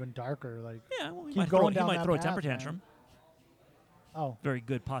go even darker. Like, Yeah, well, he keep might going throw, down that a temper path, man. tantrum. oh, Very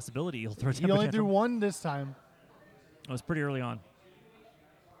good possibility he'll throw a temper he only tantrum. threw one this time. It was pretty early on.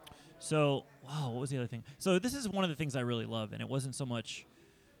 So, wow, what was the other thing? So this is one of the things I really love, and it wasn't so much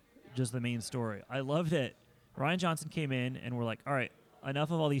just the main story. I love that Ryan Johnson came in and we're like, all right,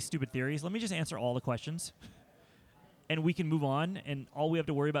 enough of all these stupid theories. Let me just answer all the questions, and we can move on, and all we have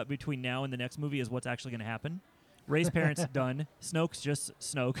to worry about between now and the next movie is what's actually going to happen. Rey's parents done. Snoke's just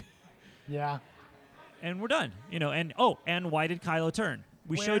Snoke. Yeah. And we're done. And why did Kylo turn?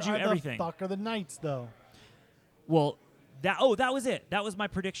 We Where showed you are everything. The fuck are the knights though? Well, that was it. That was my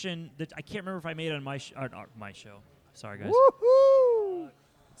prediction. That I can't remember if I made it on my my show. Sorry, guys. Woohoo!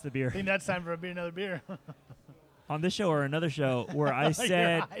 It's the beer. I think that's time for another beer. On this show or another show where I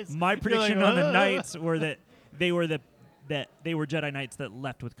said eyes. my You're prediction like, on the "Ugh." Knights were that they were they were Jedi Knights that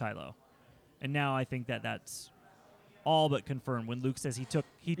left with Kylo, and now I think that's all but confirmed when Luke says he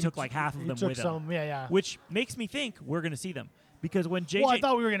took like half of He them took with him, some, yeah. which makes me think we're going to see them because when JJ, Well, I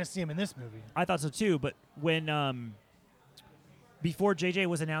thought we were gonna see him in this movie. I thought so too, but when before JJ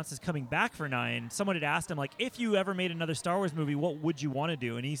was announced as coming back for 9, someone had asked him, like, if you ever made another Star Wars movie, what would you want to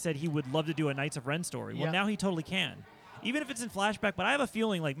do? And he said he would love to do a Knights of Ren story. Yeah. Well, now he totally can. Even if it's in flashback, but I have a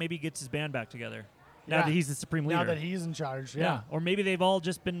feeling like maybe he gets his band back together now Yeah. that he's the Supreme Leader. Now that he's in charge, yeah. yeah. Or maybe they've all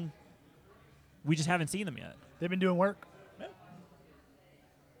just been, we just haven't seen them yet. They've been doing work. Yeah.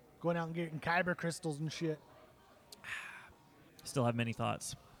 Going out and getting kyber crystals and shit. Still have many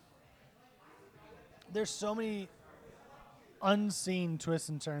thoughts. There's so many unseen twists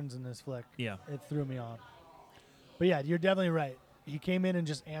and turns in this flick. Yeah. It threw me off. But yeah, you're definitely right. He came in and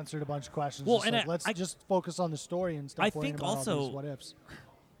just answered a bunch of questions. Well, Just and like, let's just focus on the story and stuff. I think about all also- these what ifs.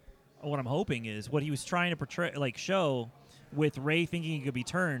 What I'm hoping is what he was trying to portray, like show with Rey thinking he could be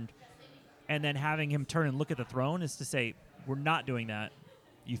turned and then having him turn and look at the throne is to say, we're not doing that.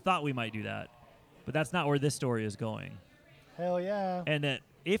 You thought we might do that, but that's not where this story is going. Hell yeah. And that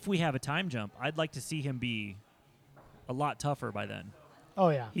if we have a time jump, I'd like to see him be a lot tougher by then. Oh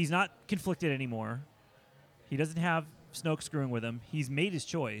yeah. He's not conflicted anymore. He doesn't have Snoke screwing with him. He's made his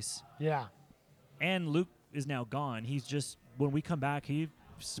choice. Yeah. And Luke is now gone. He's just, when we come back, he's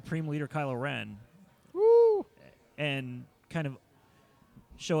Supreme Leader Kylo Ren. Woo! And kind of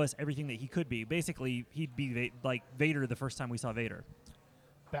show us everything that he could be. Basically, he'd be like Vader the first time we saw Vader.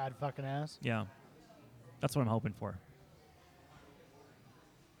 Bad fucking ass. Yeah. That's what I'm hoping for.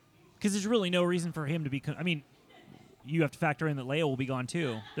 Because there's really no reason for him to be... I mean, you have to factor in that Leia will be gone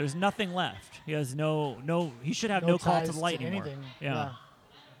too. There's nothing left. He has no he should have no call to ties the light anymore. anything. Yeah.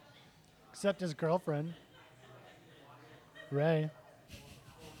 Except his girlfriend, Rey.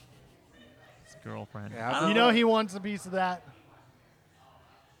 His girlfriend. Yeah, You know he wants a piece of that.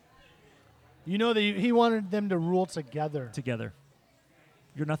 You know that he wanted them to rule together. Together.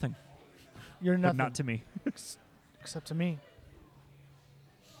 You're nothing. You're But nothing. not to me. Except to me.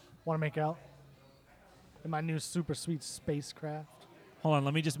 Want to make out? In my new super sweet spacecraft. Hold on,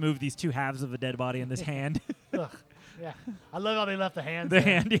 let me just move these two halves of a dead body in this hand. Ugh. Yeah. I love how they left the hands The there.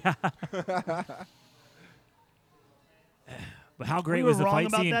 hand, yeah. But how great We was were the wrong fight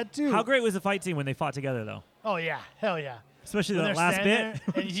about scene? that, too. How great was the fight scene when they fought together, though? Oh yeah. Hell yeah. Especially When that they're last standing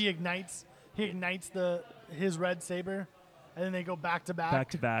bit. there and he ignites his red saber, and then they go back to back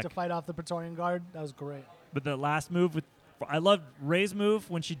Back to fight off the Praetorian Guard. That was great. But the last move I loved Rey's move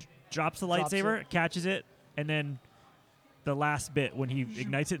when she drops the Drops lightsaber, it. catches it, and then the last bit when he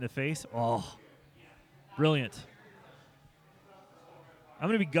ignites it in the face. Oh, brilliant! I'm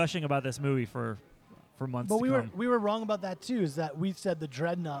gonna be gushing about this movie for months. But to come. we were wrong about that too. Is that we said the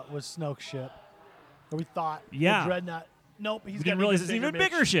Dreadnought was Snoke's ship, or we thought Yeah. the Dreadnought. Nope, he's we got didn't an realize it's an even even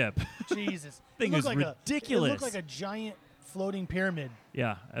bigger ship. Jesus, Thing It is looked like ridiculous. It looked like a giant floating pyramid,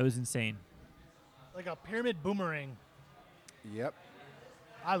 Yeah, it was insane. like a pyramid boomerang. Yep.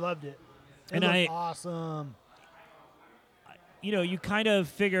 I loved it. It And looked awesome. You know, you kind of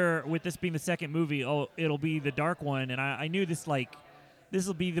figure with this being the second movie, oh, it'll be the dark one, and I knew this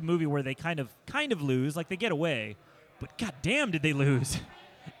will be the movie where they kind of lose, like they get away, but goddamn did they lose.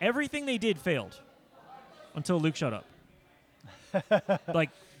 Everything they did failed until Luke showed up. Like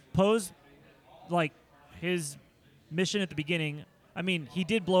Poe's, like his mission at the beginning. I mean, he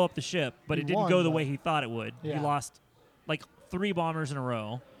did blow up the ship, but He it didn't won, go the though. way he thought it would. Yeah. He lost like 3 bombers in a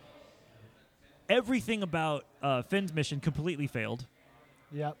row. Everything about Finn's mission completely failed.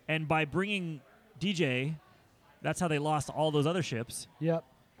 Yep. And by bringing DJ, that's how they lost all those other ships. Yep.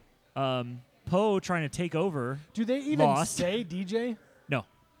 Poe trying to take over. Do they even Lost. say DJ? No.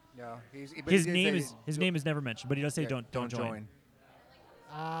 Yeah, His name is never mentioned, but he does say don't join.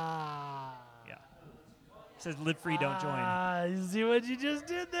 Ah. Yeah. It says live free, don't join. Ah, you see what you just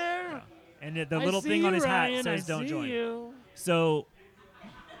did there? Yeah. And the little thing on his hat says don't join. You. So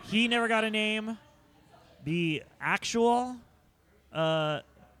he never got a name. The actual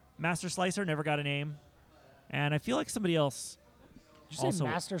Master Slicer never got a name. And I feel like somebody else. Did you say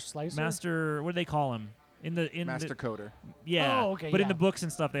Master Slicer? Master, what do they call him? Master Coder. Yeah. Oh, okay. But in the books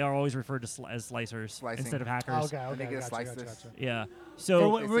and stuff, they are always referred to as slicers Slicing. instead of hackers. Oh, okay. They get Gotcha. Yeah. So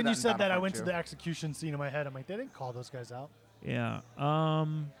when you that said in that, I Battlefront went to 2. the execution scene in my head. I'm like, they didn't call those guys out. yeah. I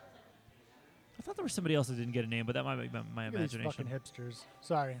thought there was somebody else that didn't get a name, but that might be my Look at these imagination. fucking hipsters.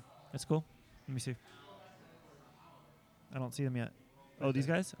 Sorry. That's cool. Let me see. I don't see them yet. Oh, these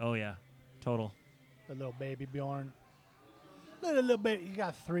guys? Oh, yeah. Total. The little baby Bjorn. Little baby. You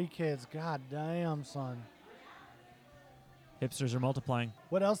got 3 kids. God damn, son. Hipsters are multiplying.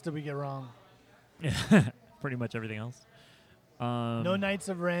 What else did we get wrong? Pretty much everything else. No Knights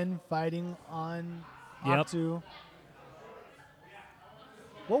of Ren fighting on Yep. Ahch-To.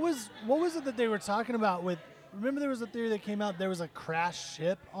 What was it that they were talking about with? Remember, there was a theory that came out. There was a crashed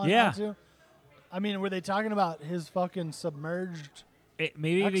ship on Yeah. Ahch-To. I mean, were they talking about his fucking submerged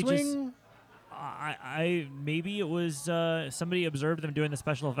Maybe they just. X-wing? Maybe it was somebody observed them doing the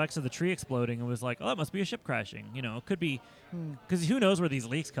special effects of the tree exploding and was like, oh, that must be a ship crashing. You know, it could be because who knows where these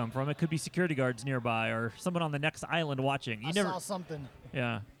leaks come from? It could be security guards nearby or someone on the next island watching. I saw something.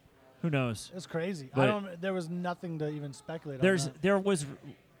 Yeah, who knows? It's crazy. But there was nothing to even speculate on. There was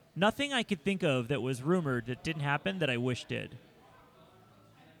nothing I could think of that was rumored that didn't happen that I wish did.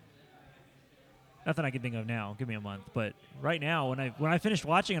 Nothing I can think of now. Give me a month. But right now, when I finished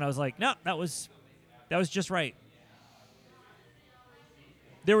watching it, I was like, no, that was just right.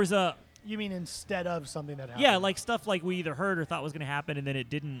 There was a You mean instead of something that happened? yeah, like stuff like we either heard or thought was going to happen, and then it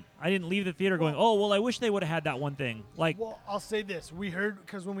didn't. I didn't leave the theater going, oh, well, I wish they would have had that one thing. Like, Well, I'll say this: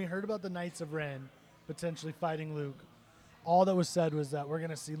 because when we heard about the Knights of Ren potentially fighting Luke, all that was said was that we're going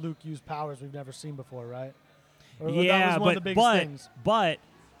to see Luke use powers we've never seen before, right? Or yeah, that was one of the biggest things. But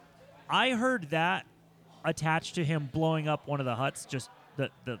I heard that attached to him blowing up one of the huts, just the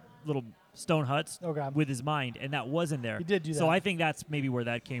little stone huts with his mind, and that wasn't there. He did do that. So I think that's maybe where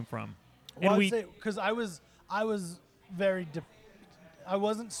that came from. Well, And I'd say because I was very, I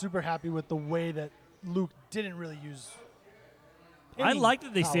wasn't super happy with the way that Luke didn't really use. I any liked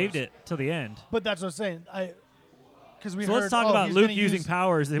that they powers. saved it till the end. But that's what I'm saying. Because we So heard, let's talk about he's Luke gonna using use-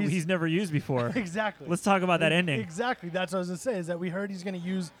 powers that he's never used before. Exactly. Let's talk about that ending. Exactly. That's what I was going to say, is that we heard he's going to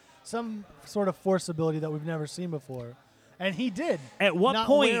use some sort of force ability that we've never seen before. And he did. At what Not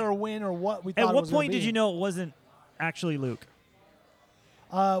point? where or when or what we thought At it what was gonna point did be. you know it wasn't actually Luke?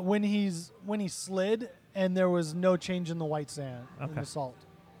 When he slid and there was no change in the white sand in Okay. the salt.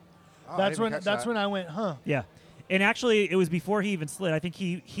 Oh, I That's didn't when catch that's that. when I went, huh? Yeah. And actually, it was before he even slid. I think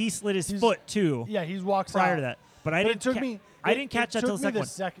he slid his foot too. Yeah, he walks prior out. to that. But I But didn't. it took me. I didn't catch that till the took me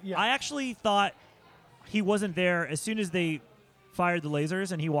second one. yeah. I actually thought he wasn't there as soon as they fired the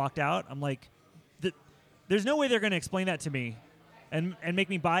lasers and he walked out. I'm like, there's no way they're going to explain that to me, and make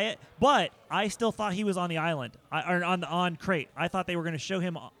me buy it. But I still thought he was on the island or on Crate. I thought they were going to show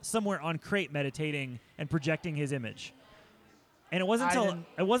him somewhere on Crate meditating and projecting his image. And it wasn't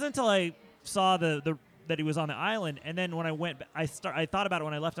until I saw the that he was on the island, and then when I went, I thought about it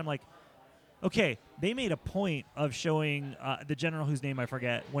when I left. I'm like, okay, they made a point of showing the general whose name I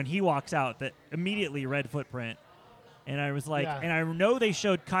forget when he walks out that immediately red footprint, and I was like, Yeah. and I know they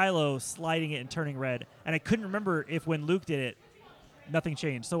showed Kylo sliding it and turning red, and I couldn't remember if when Luke did it, nothing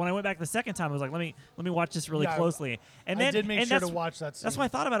changed. So when I went back the second time, I was like, let me watch this really Yeah, closely, and I then did make and sure to that's- watch that scene. That's why I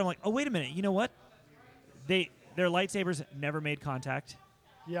thought about it. I'm like, oh wait a minute, you know what? Their lightsabers never made contact.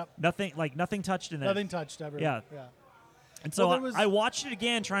 Yep. Nothing touched in that. Nothing touched ever. Yeah. Yeah. And so Well, there was- I watched it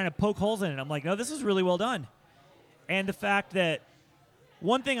again, trying to poke holes in it. I'm like, no, this is really well done. And the fact that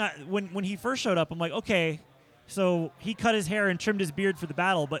one thing, when he first showed up, I'm like, okay, so he cut his hair and trimmed his beard for the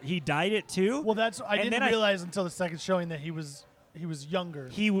battle, but he dyed it too. Well, I And didn't then realize until the second showing that he was younger.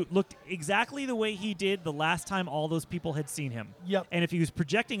 He looked exactly the way he did the last time all those people had seen him. Yep. And if he was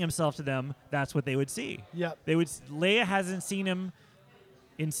projecting himself to them, that's what they would see. Yep. Leia hasn't seen him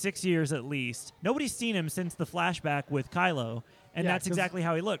in 6 years at least. Nobody's seen him since the flashback with Kylo, and Yeah, that's 'cause- exactly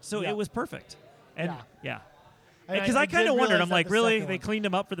how he looked. So yeah. it was perfect. And yeah. And Because I kind did of wondered, realize I'm that like, the really? second They one. cleaned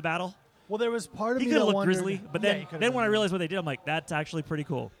him up for the battle? Well, there was part of He me could that have looked wondered, grizzly, but Yeah, then he could've when I been. realized what they did, I'm like, that's actually pretty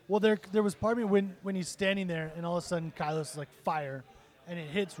cool. Well, there was part of me when he's standing there and all of a sudden Kylo's like fire, and it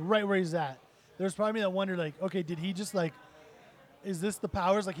hits right where he's at. There's part of me that wondered, like, okay, did he just like, is this the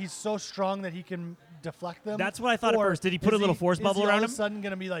powers? Like, he's so strong that he can deflect them. That's what I thought at Or first. Did he put a is little force bubble is he around all him? of a sudden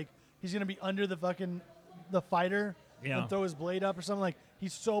going to be like, he's going to be under the fighter Yeah. and throw his blade up or something? Like,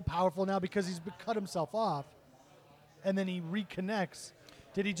 he's so powerful now because he's cut himself off and then he reconnects.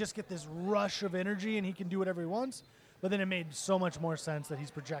 Did he just get this rush of energy and he can do whatever he wants? But then it made so much more sense that he's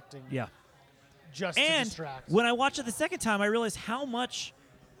projecting Yeah. just to And distract. when I watched it the second time, I realized how much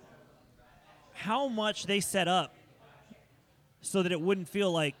they set up so that it wouldn't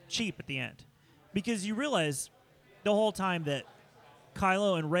feel like cheap at the end. Because you realize the whole time that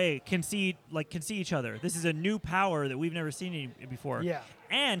Kylo and Rey can see each other. This is a new power that we've never seen before. Yeah.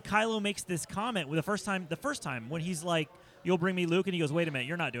 And Kylo makes this comment with the first time when he's like, "You'll bring me Luke," and he goes, "Wait a minute,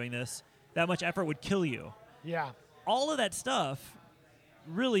 you're not doing this. That much effort would kill you." Yeah. All of that stuff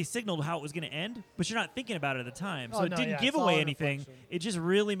really signaled how it was going to end, but you're not thinking about it at the time. So Oh, it no, didn't yeah, give it's all away in anything. reflection. It just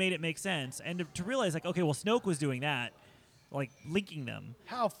really made it make sense. And to realize, like, okay, well, Snoke was doing that, like linking them.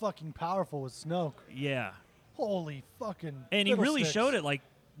 How fucking powerful was Snoke? Yeah. Holy fucking And he really fiddlesticks. showed it, like,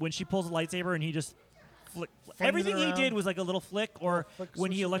 when she pulls a lightsaber and he just Flings everything it he around. did was like a little flick, or flick,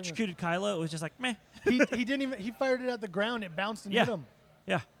 when he switch your electrocuted Kylo, it was just like, meh. he didn't even. He fired it at the ground. It bounced and Yeah. hit him.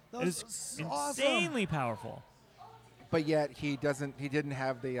 Yeah. That It was was so awesome. insanely powerful. But yet he didn't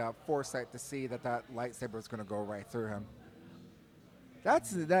have the foresight to see that lightsaber was going to go right through him.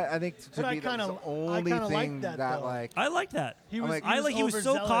 That's that. I think to But I me that's the kinda- I only kinda like thing that, that though. like. I like that. He was. like- He was so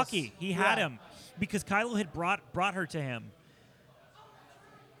overzealous. cocky. He had Yeah. him because Kylo had brought her to him.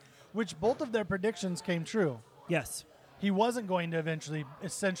 Which both of their predictions came true. Yes. He wasn't going to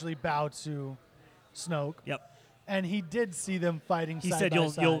essentially bow to Snoke, Yep. and he did see them fighting. He side said, by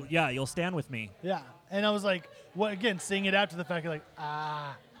side. "You'll stand with me." Yeah, and I was like, well, again, seeing it after the fact, you're like,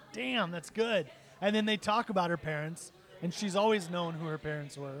 damn, that's good. And then they talk about her parents, and she's always known who her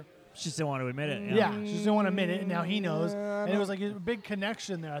parents were. She just didn't want to admit it. Yeah, she just didn't want to admit it, and now he knows. And it was like a big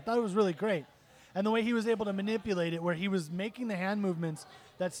connection there. I thought it was really great. And the way he was able to manipulate it, where he was making the hand movements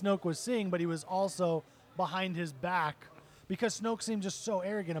that Snoke was seeing, but he was also behind his back, because Snoke seemed just so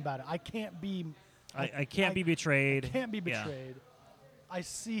arrogant about it. I can't be I can't be betrayed. Can't be Yeah. betrayed. I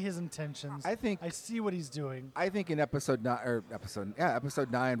see his intentions. I think- I see what he's doing. I think in episode 9,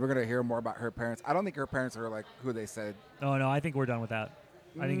 we're gonna hear more about her parents. I don't think her parents are like who they said. Oh no, I think we're done with that.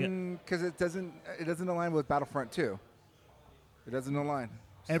 I think Because it doesn't align with Battlefront 2. It doesn't align.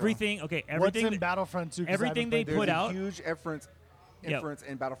 So everything. Okay, everything. What's in Battlefront 2? 'Cause I everything haven't they played put there's that. a out- huge inference Yep.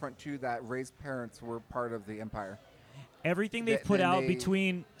 in Battlefront 2 that Rey's parents were part of the Empire. Everything they've Th- put then out they-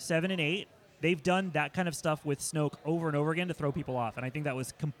 between 7 and 8, they've done that kind of stuff with Snoke over and over again to throw people off, and I think that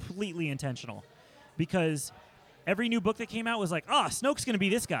was completely intentional, because every new book that came out was like, Snoke's going to be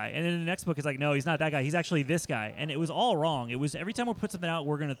this guy, and then the next book is like, no, he's not that guy. He's actually this guy, and it was all wrong. It was every time we put something out,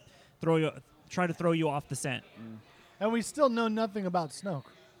 we're going to try to throw you off the scent. And we still know nothing about Snoke.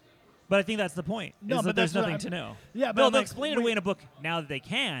 But I think that's the point. No, is but that there's that's what nothing to I'm- know. Yeah, but they'll like, explain it away in a book now that they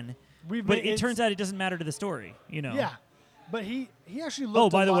can. We've But made- it it's- turns out it doesn't matter to the story. You know. Yeah, but he actually looked Oh,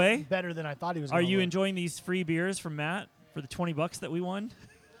 by a the lot way, better than I thought he was. Are gonna you look. enjoying these free beers from Matt for the $20 that we won?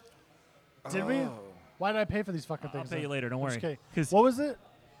 Did we? Why did I pay for these fucking I'll things? pay you then? later. Don't worry. Okay. 'Cause What was it?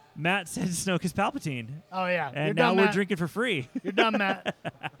 Matt said Snoke is Palpatine, Oh yeah. and You're now done, we're Matt. drinking for free. You're done, Matt.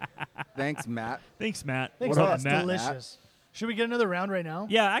 Thanks, Matt. Thanks, Matt. Thanks, What up, that's Matt? delicious. Should we get another round right now?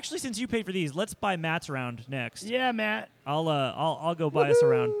 Yeah, actually, since you paid for these, let's buy Matt's round next. Yeah, Matt. I'll go buy us a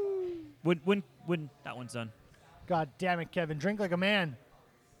round. When that one's done. God damn it, Kevin. Drink like a man.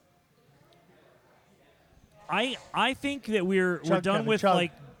 I think that we're Chug, done Kevin, with chug.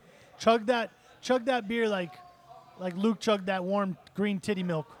 like Chug that beer like Luke chugged that warm green titty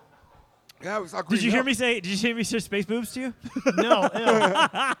milk. Yeah, it was all Did you hear green me say? Did you hear me say space boobs to you? No.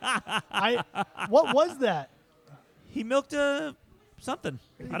 Ew. What was that? He milked something.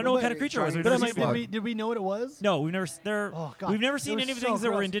 I don't know what kind of creature it was. We've But never I'm seen like, it before. did we know what it was? No, we've never. Oh, God. We've never It seen was any of the so things that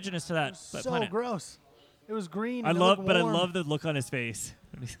were gross. indigenous to that So planet. gross. It was green. I and it love, looked but I warm. love the look on his face.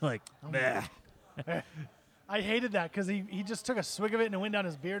 He's like, "Bleh." I hated that because he just took a swig of it and it went down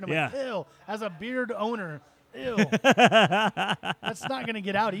his beard. I'm Yeah. like, ew. As a beard owner, ew. That's not going to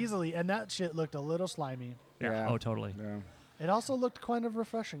get out easily. And that shit looked a little slimy. Yeah. Oh, totally. Yeah. It also looked kind of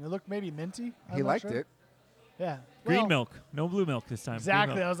refreshing. It looked maybe minty. I'm He not liked sure. it. Yeah. Green Well, milk, no blue milk this time. Green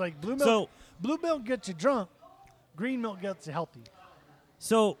Exactly. milk. I was like, So- blue milk gets you drunk. Green milk gets you healthy.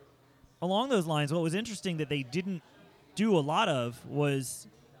 So, along those lines, what was interesting that they didn't do a lot of was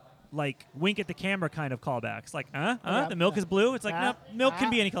like wink at the camera kind of callbacks. Like, Yeah. the milk is blue. It's like, no, milk can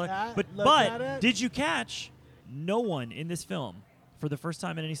be any color. look at But it. did you catch? No one in this film, for the first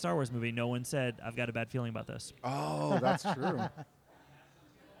time in any Star Wars movie, no one said, "I've got a bad feeling about this." Oh, that's true.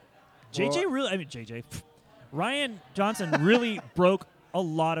 Ryan Johnson really broke a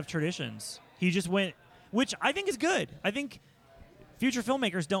lot of traditions. He just went, which I think is good. I think future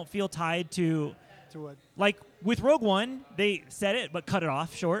filmmakers don't feel tied to what? like with Rogue One, they said it but cut it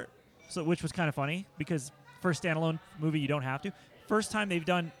off short, so which was kind of funny because for a standalone movie you don't have to. First time they've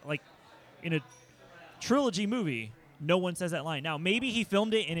done like in a trilogy movie, no one says that line. Now maybe he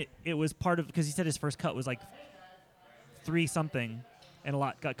filmed it and it was part of because he said his first cut was like 3 something, and a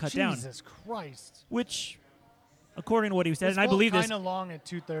lot got cut down. Jesus Christ! Which, according to what he said, This and I believe this, kind of long at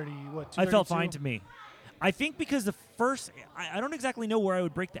 2:30. What? I felt 2:32? fine to me. I think because the first, I don't exactly know where I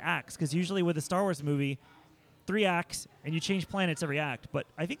would break the acts because usually with a Star Wars movie, 3 acts and you change planets every act. But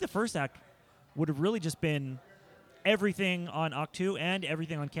I think the first act would have really just been everything on Ahch-To and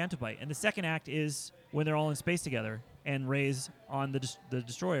everything on Canto Bight. And the second act is when they're all in space together and Rey's on the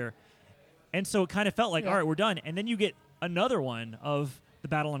destroyer. And so it kind of felt like, all right, we're done. And then you get another one of the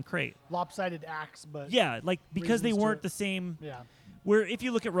battle on Crate. Lopsided acts, but Yeah, like because they reasons to weren't it. the same. Yeah. Where if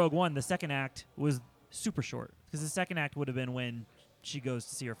you look at Rogue One, the second act was super short because the second act would have been when she goes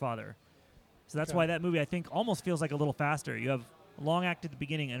to see her father. So that's Okay. why that movie I think almost feels like a little faster. You have a long act at the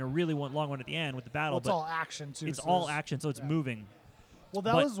beginning and a really long one at the end with the battle. Well, it's but all action too. it's so all there's- action, so it's yeah. moving. Well,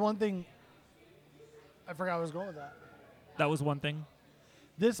 that but- was one thing. I forgot I was going with that. That was one thing.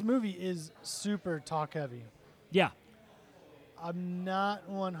 This movie is super talk heavy. Yeah, I'm not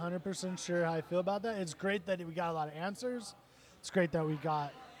 100% sure how I feel about that. It's great that we got a lot of answers. It's great that we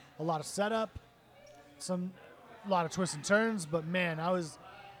got a lot of setup, a lot of twists and turns. But man,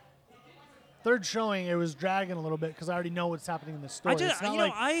 third showing, it was dragging a little bit because I already know what's happening in the story. just- it's not you know,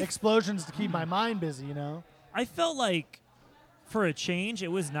 like explosions to keep my mind busy, you know? I felt like for a change, it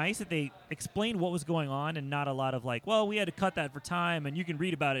was nice that they explained what was going on and not a lot of like, well, we had to cut that for time and you can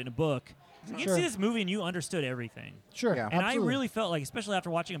read about it in a book. You Sure. see this movie and you understood everything. Sure. Yeah. And absolutely. I really felt like, especially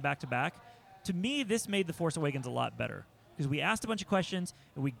after watching them back to back, to me, this made The Force Awakens a lot better because we asked a bunch of questions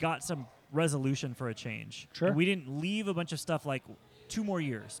and we got some resolution for a change. Sure. And we didn't leave a bunch of stuff like 2 more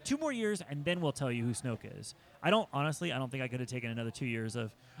years, and then we'll tell you who Snoke is. I don't think I could have taken another 2 years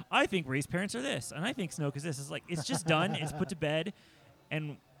of, I think Rey's parents are this, and I think Snoke is this. It's like, it's just done, it's put to bed,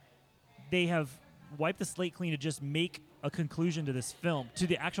 and they have wiped the slate clean to just make a conclusion to this film, to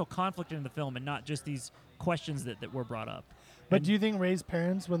the actual conflict in the film, and not just these questions that were brought up. But And do you think Rey's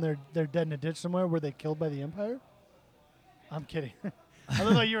parents, when they're dead in a ditch somewhere, were they killed by the Empire? I'm kidding. I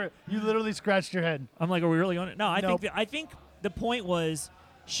don't know. You literally scratched your head. I'm like, are we really on it? No, Nope. I think the point was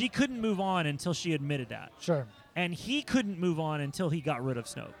she couldn't move on until she admitted that. Sure. And he couldn't move on until he got rid of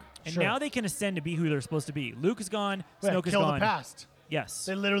Snoke. And Sure. now they can ascend to be who they're supposed to be. Luke is gone. Yeah, Snoke is kill gone. the past. Yes.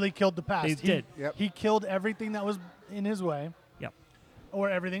 They literally killed the past. They He- did. Yep. He killed everything that was in his way, Yep. or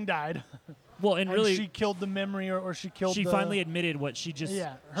everything died. Well, and And really, she killed the memory, or she killed. she the, finally admitted what she just.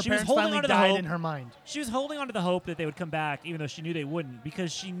 Yeah, her she was parents holding finally on to the died hope. in her mind. She was holding on to the hope that they would come back, even though she knew they wouldn't,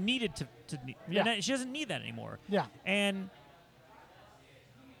 because she needed to. Yeah. And she doesn't need that anymore. Yeah. And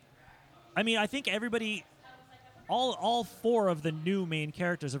I mean, I think everybody, all 4 of the new main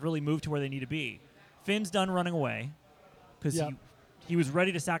characters have really moved to where they need to be. Finn's done running away because Yep. he was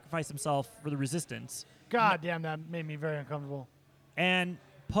ready to sacrifice himself for the Resistance. God damn, that made me very uncomfortable. And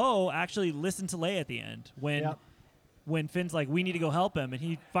Poe actually listened to Leia at the end Yep. when Finn's like, we need to go help him, and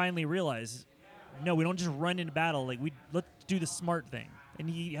he finally realized, no, we don't just run into battle. Like let's do the smart thing. And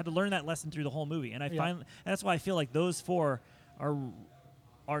he had to learn that lesson through the whole movie. And and that's why I feel like those 4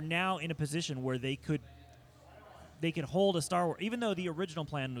 are now in a position where they could hold a Star Wars. Even though the original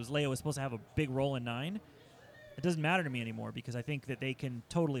plan was Leia was supposed to have a big role in 9, it doesn't matter to me anymore because I think that they can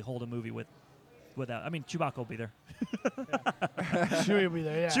totally hold a movie without. I mean, Chewbacca will be there. Chewie will be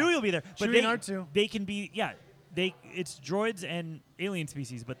there. Yeah. Chewie will be there. But Chewie they, and R2. They can be, it's droids and alien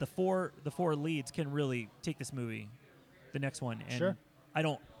species, but the four leads can really take this movie, the next one. And Sure. I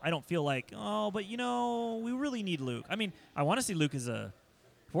don't feel like, oh, but we really need Luke. I mean, I want to see Luke as a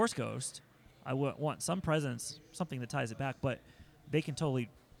Force ghost. I want some presence, something that ties it back, but they can totally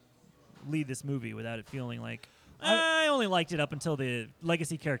lead this movie without it feeling like I only liked it up until the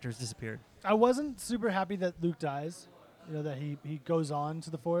legacy characters disappeared. I wasn't super happy that Luke dies. You know, that he goes on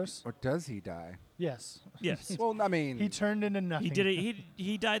to the Force. Or does he die? Yes. Yes. Well, I mean, He turned into nothing. He did it.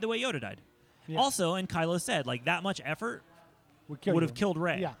 He died the way Yoda died. Yeah. Also, and Kylo said, like that much effort kill would you. have killed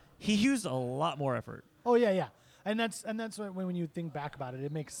Rey. Yeah. He used a lot more effort. Oh yeah. And that's what, when you think back about it,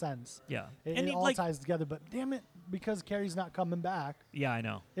 it makes sense. Yeah. It, And it he, all like- ties together. But damn it, because Carrie's not coming back, Yeah, I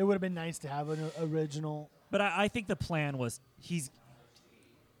know. it would have been nice to have an original. But I think the plan was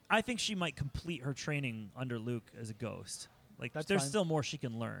I think she might complete her training under Luke as a ghost. Like That's there's fine. still more she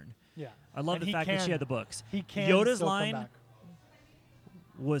can learn. Yeah. I love And the he fact that she can- had the books. He can. Yoda's still come line back.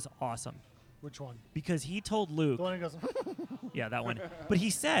 was awesome Which one? because he told Luke, The one who goes. yeah, that one. But he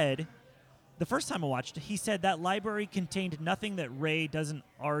said the first time I watched it, he said that library contained nothing that Rey doesn't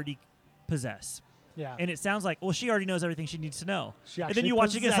already possess. Yeah. And it sounds like, well, she already knows everything she needs to know. She And then actually you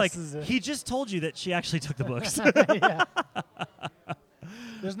watch it, it's like, possesses it. he just told you that she actually took the books. Yeah.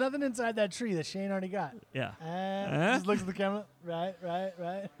 There's nothing inside that tree that Shane already got. Yeah. Just looks at the camera. Right.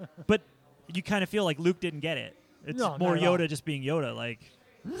 But you kind of feel like Luke didn't get it. It's No, more not at all. Yoda just being Yoda. Like,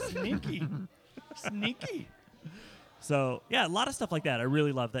 Sneaky. so, yeah, a lot of stuff like that. I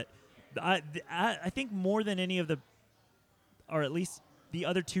really love that. I think more than any of the, or at least the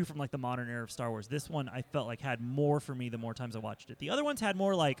other two from like the modern era of Star Wars, this one I felt like had more for me the more times I watched it. The other ones had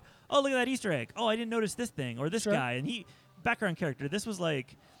more like, oh, look at that Easter egg. Oh, I didn't notice this thing or this Sure. guy. And he, background character. This was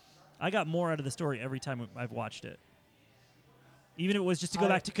like, I got more out of the story every time I've watched it. Even if it was just to go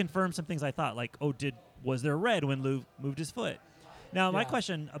back to confirm some things I thought, like, oh, was there red when Luke moved his foot? Now, my Yeah.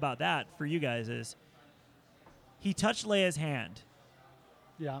 question about that for you guys is, he touched Leia's hand.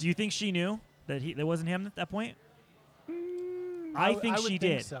 Yeah. Do you think she knew that that wasn't him at that point? I think would she think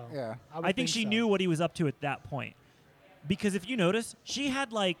did. So. Yeah. would I think she so. knew what he was up to at that point. Because if you notice, she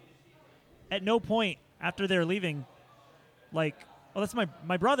had like, at no point after they're leaving, like, oh, that's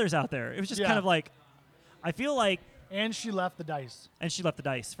my brother's out there. It was just Yeah. kind of like, I feel like, And she left the dice. and she left the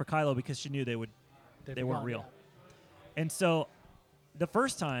dice for Kylo because she knew they They'd be weren't gone, real. And so, the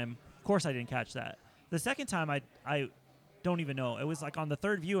first time, of course, I didn't catch that. The second time, I don't even know. It was like on the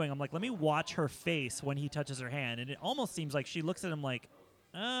third viewing, I'm like, let me watch her face when he touches her hand, and it almost seems like she looks at him like,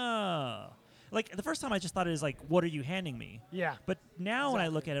 oh. Like the first time, I just thought it was like, what are you handing me? Yeah. But now when I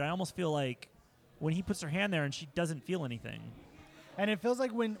look at it, I almost feel like when he puts her hand there and she doesn't feel anything. And it feels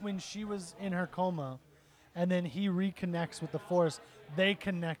like when she was in her coma, and then he reconnects with the Force, they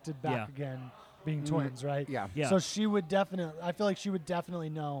connected back Yeah. again, being twins, right? Yeah. Yeah. So she would definitely, I feel like she would definitely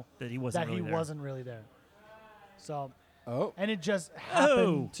know That he wasn't really there. wasn't really there. So, Oh, and it just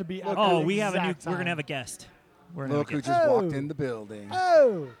happened to be. At Oh, the we have a new. exact We're gonna time. have a guest. We're gonna look have who a guest. just Oh. walked in the building.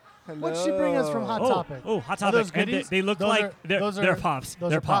 Oh, what'd she bring us from Hot Oh, Topic? oh, Hot Are Topic. those And goodies? they look Those like are- they're those pops. Those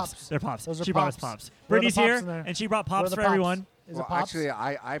They're are pops. They're pops. Those are She brought us pops. pops. Where are the Brittany's pops here, in there? and she brought Where are pops the for pops? everyone. Is Well, it pops? actually,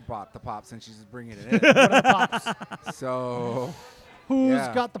 I brought the pops, and she's just bringing it in. what are the pops? So, Who's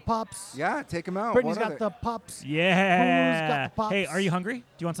Yeah. got the pops? yeah, take them out. Brittany's What are got they? the pops. Yeah. Who's got the pops? Hey, are you hungry? Do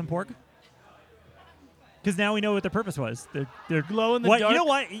you want some pork? Because now we know what their purpose was. They're Glow in the what, dark You know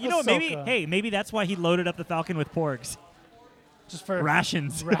what? You know maybe. Ahsoka. Hey, maybe that's why he loaded up the Falcon with porgs, Just for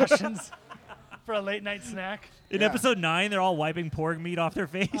rations. rations for a late night snack. In Yeah. episode 9, they're all wiping porg meat off their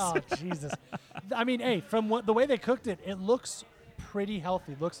face. Oh Jesus! I mean, hey, from the way they cooked it, it looks pretty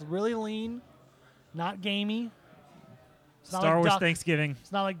healthy. Looks really lean, not gamey. It's not Star like Wars duck. Thanksgiving.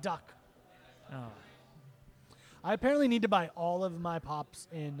 It's not like duck. Oh. I apparently need to buy all of my pops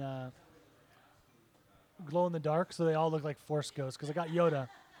in glow in the dark, so they all look like Force ghosts. Because I got Yoda.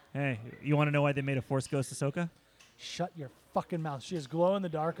 Hey, you want to know why they made a Force Ghost Ahsoka? Shut your fucking mouth. She is glow in the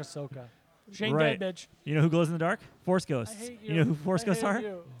dark Ahsoka. She ain't Right. dead, bitch. You know who glows in the dark? Force Ghosts. hate You know you. who Force I Ghosts hate are?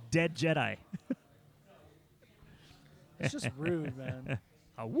 you. Dead Jedi. It's just rude, man.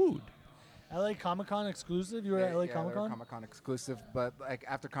 A wood. LA Comic Con exclusive. You were at LA Comic Con. Comic Con exclusive, but like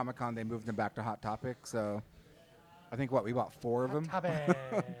after Comic Con, they moved them back to Hot Topic. So, I think we bought 4 of them.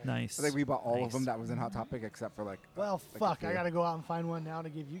 Nice. I think we bought all of Nice. them that was in Hot Topic except for like. Well, like a fuck. I few. gotta go out and find one now to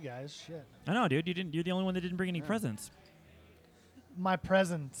give you guys. Shit. I know, dude. You're the only one that didn't bring any presents. My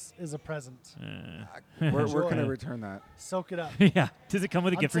presence is a present. We're Enjoy. gonna return that. Soak it up. Yeah. Does it come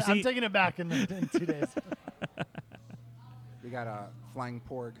with a I'm gift ta- I'm receipt? taking it back in 2 days. We got a flying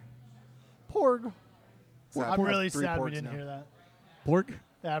porg. Porg. So I'm really 3 sad we porgs didn't now. hear that. Pork?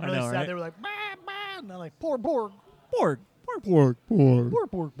 Yeah, I'm I really know, sad. right? They were like, bah, bah, and I'm like, porg. Pork. Porg.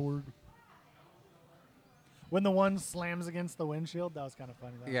 When the one slams against the windshield, that was kind of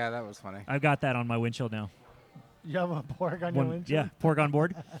funny. Though. Yeah, that was funny. I've got that on my windshield now. You have a porg on your windshield? Yeah, pork on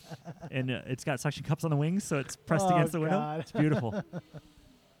board. And it's got suction cups on the wings, so it's pressed Oh, against the window. God. It's beautiful. Do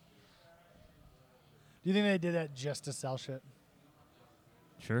you think they did that just to sell shit?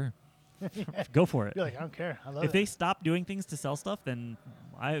 Sure. Go for it. You're like, I don't care. I love If it. they stop doing things to sell stuff, then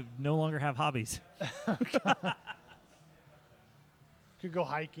I no longer have hobbies. Could go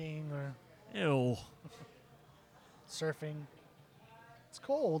hiking or Ew. surfing. It's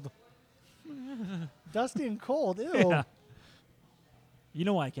cold. Dusty and cold. Ew. Yeah. You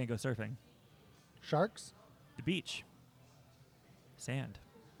know why I can't go surfing? Sharks? The beach. Sand.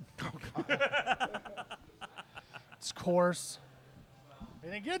 It's coarse.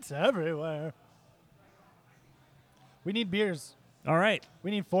 And it gets everywhere. We need beers. All right.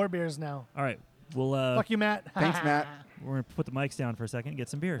 We need 4 beers now. All right. We'll Fuck you, Matt. Thanks, Matt. we're gonna put the mics down for a second and get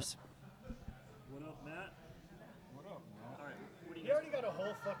some beers. He already got a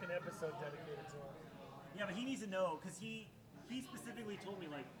whole fucking episode dedicated to him. Yeah, but he needs to know because he specifically told me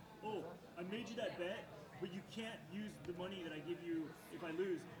like, oh, I made you that bet, but you can't use the money that I give you if I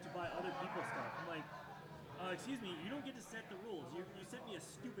lose to buy other people's stuff. I'm like, excuse me, you don't get to set the rules. You set me a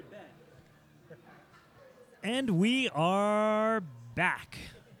stupid bet. And we are back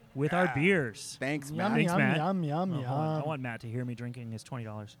with our beers. Thanks, Yum, man. Thanks, yum, Matt. yum, yum, Oh, hold on. I yum. want Matt to hear me drinking his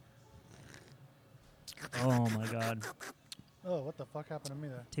 $20. Oh my God, Oh, what the fuck happened to me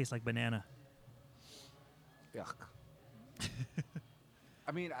there? tastes like banana. Yuck.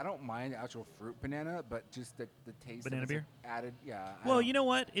 I mean, I don't mind the actual fruit banana, but just the taste Banana of it's, beer? like, added. Yeah. Well, you know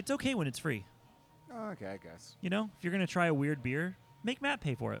what? It's okay when it's free. Okay, I guess. You know, if you're gonna try a weird beer, make Matt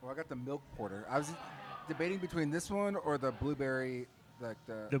pay for it. Well, I got the milk porter. I was debating between this one or the blueberry, like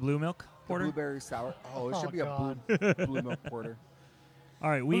The blue milk the porter. blueberry sour. Oh, it Oh, should be God. a blue milk porter. All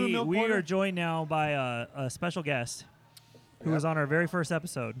right, Blue we milk we porter? are joined now by a special guest who was on our very first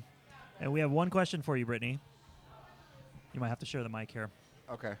episode, and we have one question for you, Brittany. You might have to share the mic here.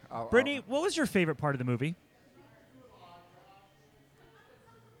 Okay. Brittany, what was your favorite part of the movie?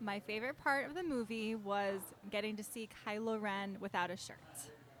 My favorite part of the movie was getting to see Kylo Ren without a shirt.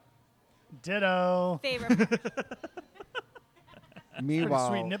 Ditto. Favorite part. Meanwhile,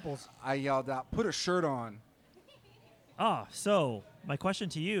 Pretty sweet nipples. I yelled out, "Put a shirt on." So my question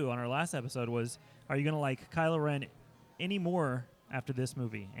to you on our last episode was, are you going to like Kylo Ren any more after this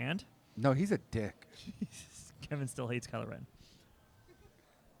movie? And No, he's a dick. Kevin still hates Kylo Ren.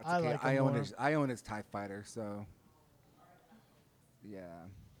 That's I okay. like him I own more. his. I own his TIE fighter, so yeah.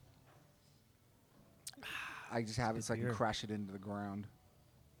 I just have it so I can beer. crash it into the ground.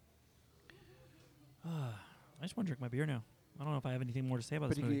 I just want to drink my beer now. I don't know if I have anything more to say about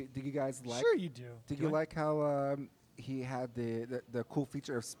But this movie. did you guys like? Sure you do. Did Do you I? like how he had the cool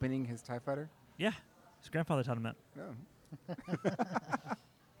feature of spinning his TIE fighter? Yeah, his grandfather taught him that. Yeah.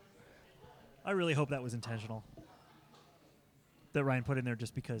 I really hope that was intentional. That Ryan put in there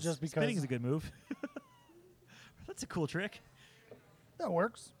just because. Just because. Spinning is a good move. That's a cool trick. That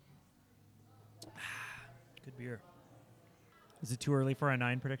works. Good beer. Is it too early for our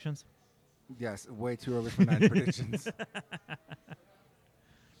 9 predictions? Yes, way too early for 9 predictions.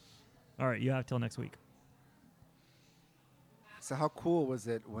 All right, you have till next week. So how cool was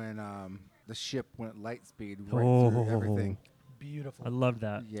it when the ship went light speed right through everything? Beautiful. I loved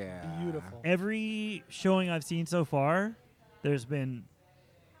that. Yeah. Beautiful. Every showing I've seen so far, there's been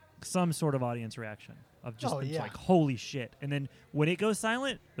some sort of audience reaction of just Oh, it's yeah. like, holy shit. And then when it goes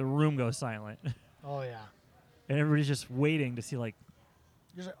silent, the room goes silent. Oh, yeah. And everybody's just waiting to see, like,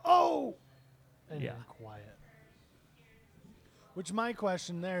 You're just like, oh! And Yeah. you're quiet. Which my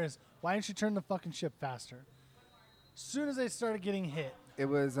question there is, why didn't you turn the fucking ship faster? As soon as they started getting hit, It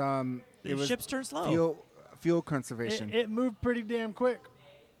was the it was ships turn slow. fuel conservation. it moved pretty damn quick.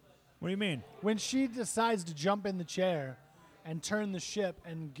 What do you mean? When she decides to jump in the chair and turn the ship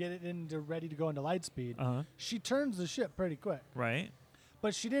and get it into ready to go into light speed, Uh-huh. she turns the ship pretty quick. Right?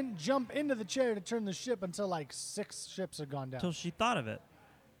 But she didn't jump into the chair to turn the ship until like 6 ships had gone down. Until she thought of it.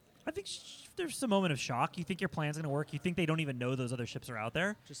 I think there's a moment of shock. You think your plan's going to work. You think they don't even know those other ships are out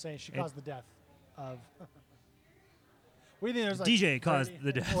there. Just saying, she It- caused the death of. What do you think? There's like DJ caused 30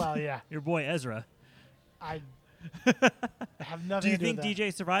 the death. Well, yeah. Your boy Ezra. I have nothing Do you to do think with that.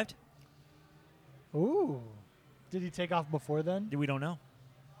 DJ survived? Ooh. Did he take off before then? We don't know.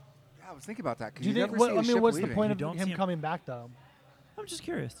 Yeah, I was thinking about that. 'cause Do you you think? never What, see I a mean, ship what's the leaving. point You of don't him see him- coming back though? I'm just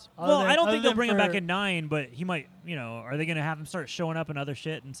curious. Other Well, than- I don't other think they'll than bring him back for- at 9, but he might, are they going to have him start showing up in other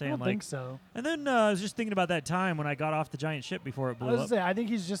shit and I saying, don't like. think so. And then I was just thinking about that time when I got off the giant ship before it I blew was up. gonna say, I think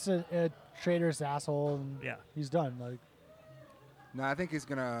he's just a traitorous asshole, and Yeah. he's done. Like, No, I think he's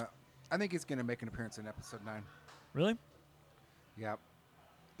gonna make an appearance in episode 9. Really? Yep.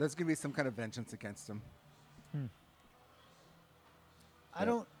 There's gonna be some kind of vengeance against him. I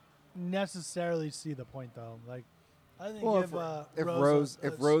don't necessarily see the point though. Like, I think Well, give if Rose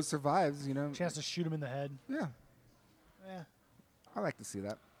Rose survives, a chance to shoot him in the head. yeah, Yeah, I like to see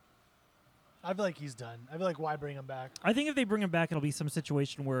that. I feel like he's done. I feel like why bring him back? I think if they bring him back, it'll be some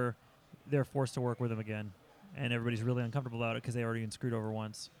situation where they're forced to work with him again. And everybody's really uncomfortable about it because they already been screwed over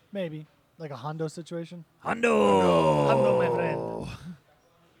once. Maybe like a Hondo situation. Hondo! Hondo, my friend.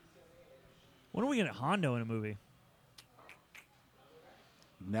 When are we going to get Hondo in a movie?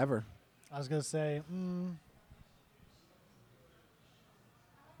 Never. I was gonna say,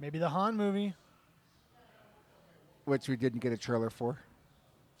 maybe the Han movie. Which we didn't get a trailer for.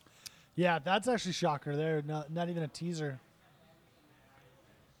 Yeah, that's actually shocker. There, not even a teaser.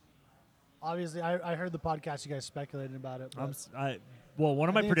 Obviously, I heard the podcast you guys speculating about it. but Well, one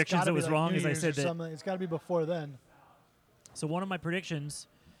of I my think it's predictions gotta that be was like wrong New is I Year's said or that something. It's got to be before then. So one of my predictions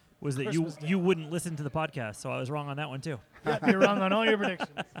was that Christmas Day. you wouldn't listen to the podcast, so I was wrong on that one too. Yep, you're wrong on all your predictions.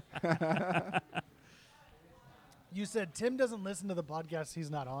 You said Tim doesn't listen to the podcast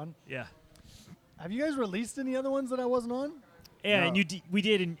he's not on. Yeah. Have you guys released any other ones that I wasn't on? Yeah, No. and we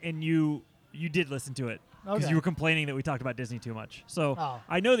did, and you did listen to it because Okay. you were complaining that we talked about Disney too much. So Oh.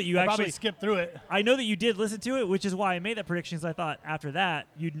 I know that you I actually probably skipped through it. I know that you did listen to it, which is why I made that prediction. Because I thought after that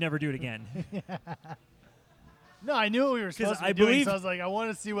you'd never do it again. No, I knew what we were supposed to be I doing, believe- so I was like, I want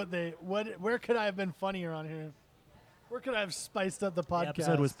to see where could I have been funnier on here? Where could I have spiced up the podcast? The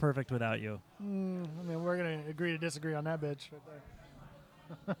episode was perfect without you. I mean, we're going to agree to disagree on that bitch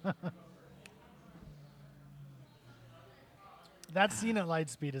right there. That scene at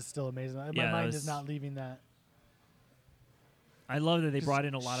Lightspeed is still amazing. Yeah, My that mind was- is not leaving that. I love that they Just brought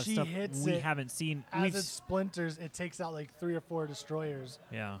in a lot of she stuff hits we it haven't seen. As We've it splinters, it takes out like 3 or 4 destroyers.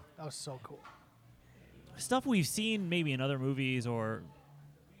 yeah, That was so cool. stuff we've seen maybe in other movies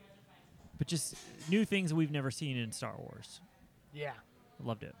but just new things we've never seen in Star Wars. Yeah.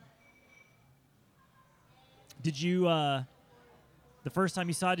 Loved it. Did you, the first time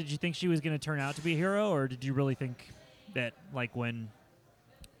you saw it, did you think she was going to turn out to be a hero, or did you really think that, like, when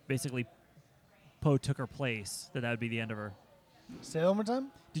basically Poe took her place, that would be the end of her? Say that one more time?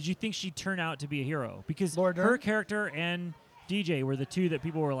 Did you think she'd turn out to be a hero? Because Laura her Dern? character and DJ were the two that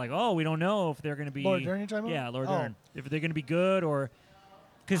people were like, oh, we don't know if they're going to be... Laura Dern you're talking about? Yeah, Laura Oh. Dern. If they're going to be good or...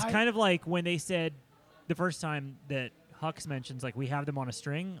 Because I- kind of like when they said the first time that Hux mentions, like, we have them on a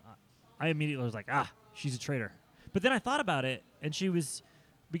string, I immediately was like, she's a traitor. But then I thought about it, and she was...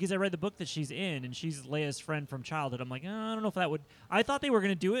 Because I read the book that she's in, and she's Leia's friend from childhood. I'm like, I don't know if that would... I thought they were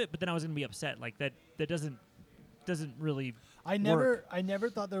going to do it, but then I was going to be upset. Like, that doesn't really I work. never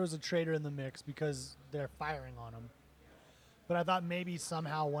thought there was a traitor in the mix because they're firing on him. But I thought maybe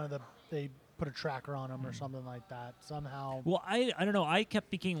somehow they put a tracker on him or something like that. Somehow. Well, I don't know. I kept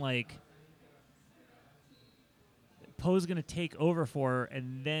thinking, like, Poe's going to take over for her,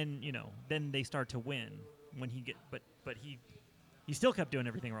 and then, then they start to win when he get... But he still kept doing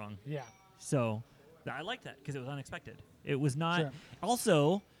everything wrong. Yeah. So I like that because it was unexpected. It was not. Sure.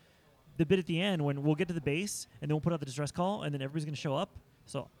 Also, the bit at the end when we'll get to the base and then we'll put out the distress call and then everybody's going to show up.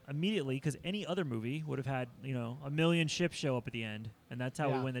 So immediately, because any other movie would have had, a million ships show up at the end, and that's how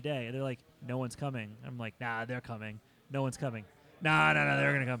we Yeah. win the day. And they're like, no one's coming. I'm like, nah, they're coming. No one's coming. Nah,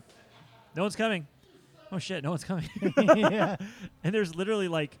 they're going to come. No one's coming. Oh, shit, no one's coming. Yeah. And there's literally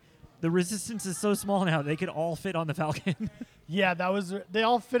like, the resistance is so small now, they could all fit on the Falcon. Yeah, they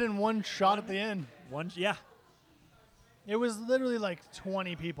all fit in one shot at the end. Yeah. It was literally like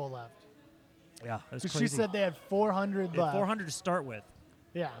 20 people left. Yeah, that was 'Cause crazy. she said they had 400 They had left. 400 to start with.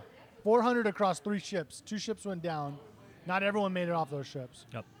 Yeah. 400 across 3 ships. 2 ships went down. Not everyone made it off those ships.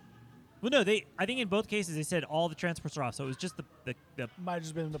 Yep. Well, no, I think in both cases they said all the transports are off, so it was just the Might have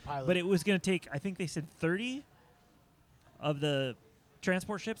just been the pilot. but it was going to take, I think they said 30 of the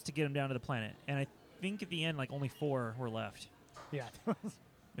transport ships to get them down to the planet, and I think at the end like only 4 were left. Yeah. It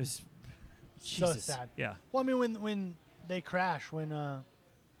was So Jesus. sad. Yeah. Well, I mean, when they crash, when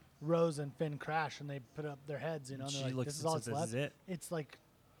Rose and Finn crash and they put up their heads, and She they're like, looks this is and all says, that's "This left. is it." It's like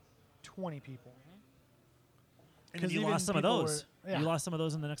 20 people. And then 'Cause you even lost some of people those. were- yeah. You lost some of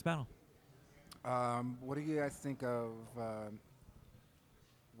those in the next battle. What do you guys think of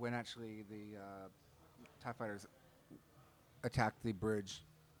when actually the TIE fighters attacked the bridge?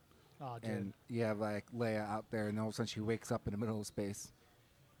 Oh, dude. And you have like Leia out there, and all of a sudden she wakes up in the middle of space.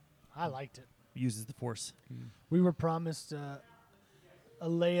 I liked it. Uses the Force. We were promised a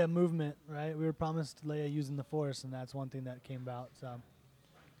Leia movement, right? We were promised Leia using the Force, and that's one thing that came about. So,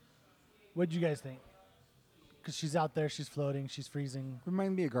 what did you guys think? Because she's out there, she's floating, she's freezing.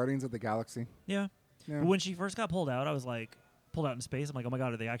 Remind me of Guardians of the Galaxy. Yeah. Yeah. But when she first got pulled out, I was like, pulled out in space. I'm like, oh my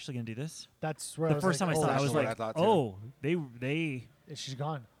god, are they actually going to do this? That's where The I was first like, time I saw it, I that's was what like, I thought, too. oh, they she's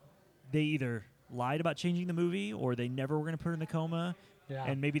gone. they either lied about changing the movie or they never were going to put her in a coma. Yeah.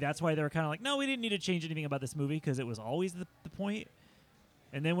 And maybe that's why they were kind of like, no, we didn't need to change anything about this movie because it was always the point.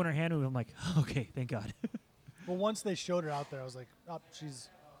 And then when her hand moved, I'm like, okay, thank God. Well, once they showed her out there, I was like, oh,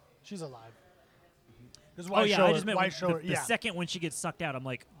 she's alive. Because oh, yeah, I just meant why when show her? the Yeah. second when she gets sucked out, I'm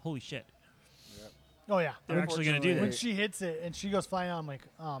like, holy shit. Oh, yeah. They're actually going to do When this. she hits it and she goes flying out, I'm like,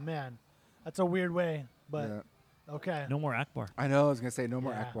 oh, man. That's a weird way, but Yeah. okay. No more Akbar. I know. I was gonna say no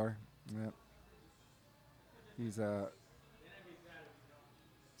more Yeah. Akbar. Yeah. He's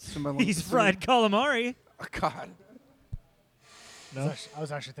He's fried calamari. Oh, God. No? I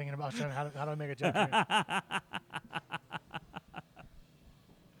was actually thinking about trying how do I make a joke here. I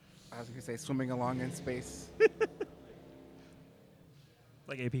was gonna say swimming along in space.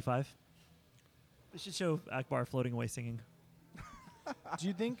 Like AP5. They should show Akbar floating away singing. Do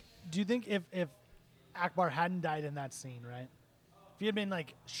you think if Akbar hadn't died in that scene, right? If he had been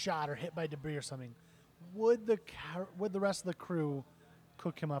like shot or hit by debris or something, would the rest of the crew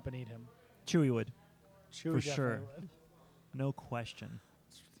cook him up and eat him? Chewie would. Chewie For definitely sure. would. No question.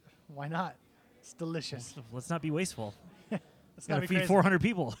 Why not? It's delicious. Let's not be wasteful. Let's Gotta not be feed crazy. 400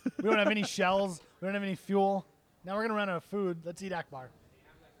 people. We don't have any shells. We don't have any fuel. Now we're gonna run out of food. Let's eat Akbar.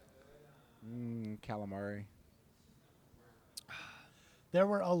 Calamari. There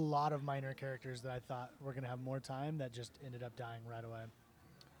were a lot of minor characters that I thought were gonna have more time that just ended up dying right away.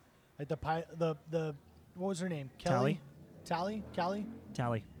 Like the what was her name? Kelly? Tally? Callie?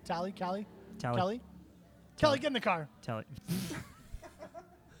 Tally. Tally? Callie? Tally. Kelly? Kelly, get in the car. Tally.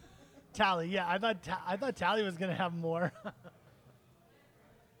 Tally, yeah. I thought Tally was gonna have more.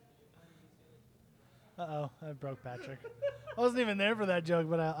 Uh-oh, I broke Patrick. I wasn't even there for that joke,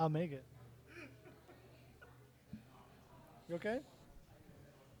 but I'll make it. You okay?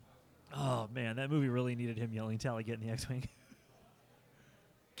 Oh, man, that movie really needed him yelling, Tally, get in the X-Wing.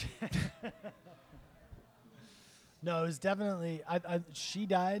 No, it was definitely... she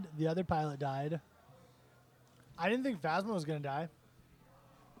died. The other pilot died. I didn't think Phasma was going to die.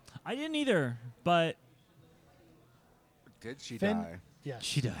 I didn't either, but... Did she Finn- die? Yes.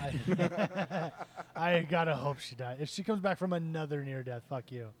 She died. I gotta hope she died. If she comes back from another near death,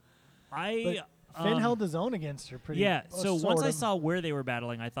 fuck you. I... But Finn held his own against her pretty... Yeah, so sort once I of. saw where they were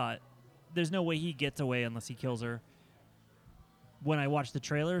battling, I thought, there's no way he gets away unless he kills her. When I watched the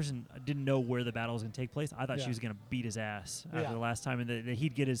trailers and I didn't know where the battle was going to take place, I thought Yeah. she was going to beat his ass after Yeah. the last time and that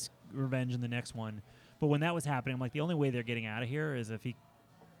he'd get his revenge in the next one. But when that was happening, I'm like, the only way they're getting out of here is if he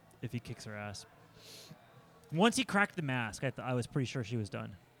kicks her ass. Once he cracked the mask, I was pretty sure she was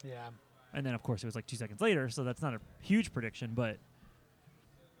done. Yeah. And then, of course, it was like 2 seconds later, so that's not a huge prediction, but...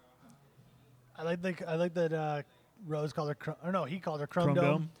 I like that Rose called her... he called her Chrome, Chrome Dome.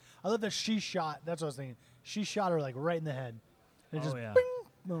 Dome. I love that she shot... That's what I was thinking. She shot her, like, right in the head. And it just yeah. bing,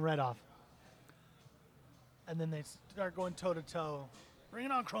 went right off. And then they start going toe-to-toe. Bring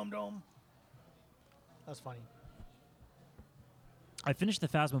it on, Chrome Dome. That was funny. I finished the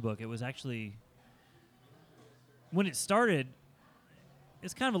Phasma book. It was actually... When it started,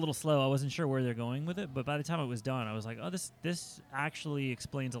 it's kind of a little slow. I wasn't sure where they're going with it, but by the time it was done, I was like, oh, this actually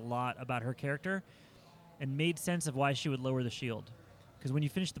explains a lot about her character and made sense of why she would lower the shield. Because when you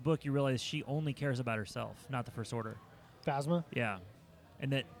finish the book, you realize she only cares about herself, not the First Order. Phasma? Yeah.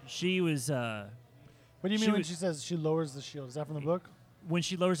 And that she was... What do you mean when she says she lowers the shield? Is that from the book? When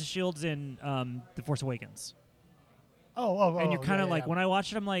she lowers the shields in The Force Awakens. Oh. And you're kind of yeah, like, yeah. when I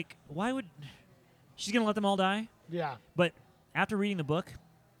watched it, I'm like, why would... She's going to let them all die? Yeah. But after reading the book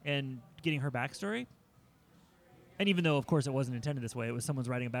and getting her backstory, and even though, of course, it wasn't intended this way, it was someone's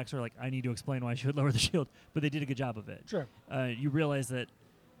writing a backstory, like, I need to explain why she would lower the shield, but they did a good job of it. Sure. You realize that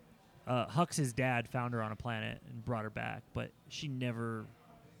Hux's dad found her on a planet and brought her back, but she never...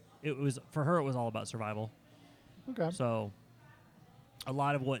 For her, it was all about survival. Okay. So a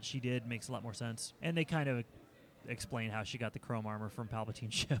lot of what she did makes a lot more sense. And they kind of explain how she got the chrome armor from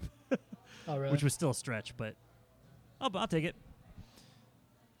Palpatine's ship. Oh, really? Which was still a stretch, but I'll take it.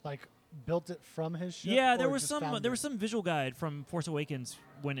 Like, built it from his ship? Yeah, or there was just some found there it? was some visual guide from Force Awakens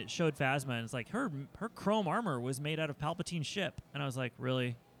when it showed Phasma, and it's like her chrome armor was made out of Palpatine's ship, and I was like,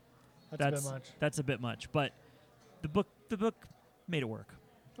 really? That's a bit much. That's a bit much, but the book made it work.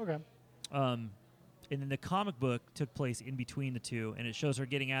 Okay. And then the comic book took place in between the two, and it shows her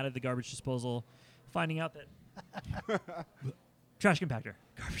getting out of the garbage disposal, finding out that trash compactor,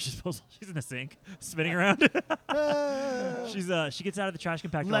 garbage disposal. She's in the sink, spinning around. She gets out of the trash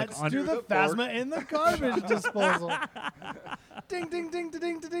compactor. Let's like, do the Phasma in the garbage disposal. Ding, ding, ding,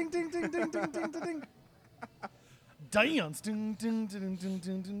 ding, ding, ding, ding, ding, ding, ding, ding, ding. Dance. Ding, ding, ding, ding,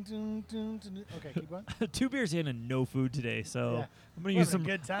 ding, ding, ding, ding, ding. Okay, keep going. 2 beers in and no food today, so Yeah. I'm gonna use Wasn't some.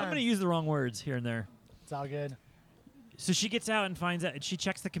 a good time. I'm gonna use the wrong words here and there. It's all good. So she gets out and finds out. She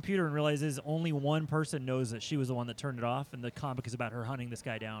checks the computer and realizes only one person knows that she was the one that turned it off, and the comic is about her hunting this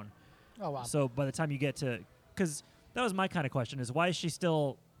guy down. Oh, wow. So by the time you get to, because that was my kind of question: is why is she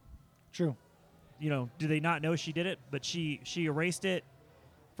still? True. You know, do they not know she did it? But she erased it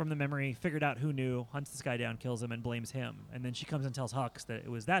from the memory, figured out who knew, hunts this guy down, kills him, and blames him. And then she comes and tells Hux that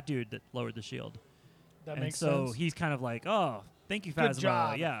it was that dude that lowered the shield. That and makes so sense. he's kind of like, oh, thank you, Good Phasma.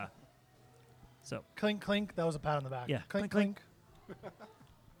 job. Yeah. So Clink, clink. That was a pat on the back. Yeah. Clink, Clink, clink.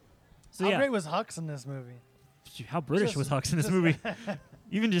 So How yeah. great was Hux in this movie? How British Just- was Hux in this just- movie?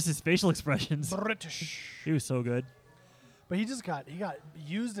 Even just his facial expressions. British. He was so good. But he got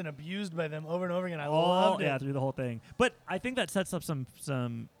used and abused by them over and over again. I All loved it. yeah, through the whole thing. But I think that sets up some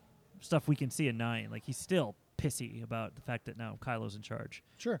stuff we can see in 9. Like he's still pissy about the fact that now Kylo's in charge.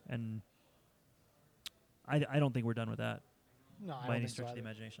 Sure. And I don't think we're done with that No, I by don't any think so stretch of the either.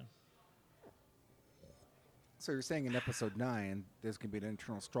 imagination. So you're saying in episode 9 there's gonna be an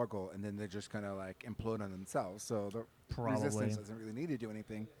internal struggle, and then they're just gonna like implode on themselves. So the Probably. resistance doesn't really need to do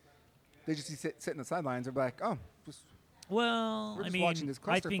anything. They just sit in the sidelines. They're like, oh, just Well, we're I just mean, watching this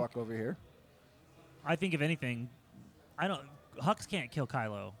I think clusterfuck over here. if anything, Hux can't kill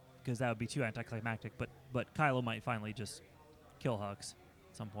Kylo because that would be too anticlimactic. But Kylo might finally just kill Hux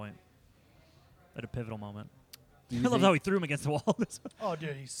at some point at a pivotal moment. I love how he threw him against the wall. Oh,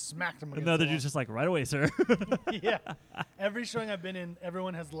 dude, he smacked him. And against the other the wall. dude's just like, right away, sir. Yeah. Every showing I've been in,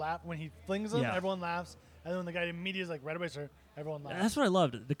 everyone has laughed. When he flings them, Yeah. everyone laughs. And then when the guy immediately is like, right away, sir, everyone laughs. That's what I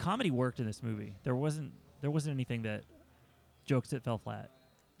loved. The comedy worked in this movie. There wasn't anything that jokes that fell flat.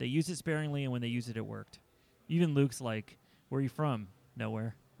 They used it sparingly, and when they used it, it worked. Even Luke's like, where are you from?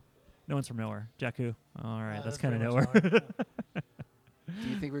 Nowhere. No one's from nowhere. Jakku. All right, that's kind of pretty nowhere. much all. Do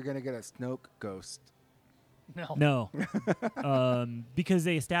you think we're gonna get a Snoke ghost? No. No. Because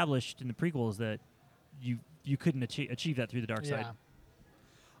they established in the prequels that you couldn't achieve that through the dark side.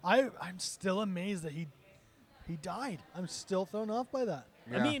 I'm still amazed that he died. I'm still thrown off by that.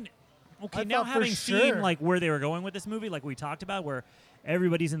 I mean, okay, I now thought for having seen sure- like where they were going with this movie, like we talked about, where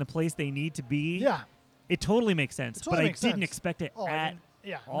everybody's in the place they need to be. Yeah. It totally makes sense. It totally but I makes didn't sense. expect it Oh, I at mean,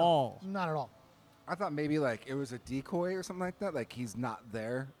 yeah, no, all. not at all. I thought maybe like it was a decoy or something like that. Like he's not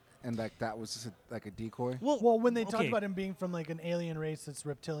there, and like that was just like a decoy. Well, when they talked okay. about him being from like an alien race that's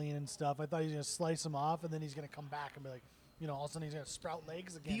reptilian and stuff, I thought he was gonna slice him off and then he's gonna come back and be like, all of a sudden he's gonna sprout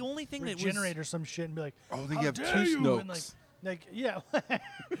legs again. The only thing that was- regenerate or some shit and be like, Oh, then how you have dare two you? And Snokes. like yeah,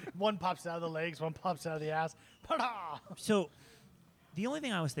 one pops out of the legs, one pops out of the ass. Ta-da! So, the only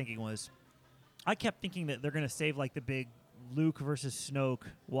thing I was thinking was, I kept thinking that they're going to save like the big Luke versus Snoke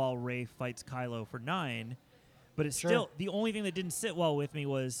while Rey fights Kylo for 9, but it's Sure. still the only thing that didn't sit well with me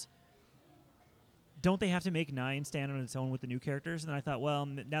was, don't they have to make 9 stand on its own with the new characters? And I thought, well,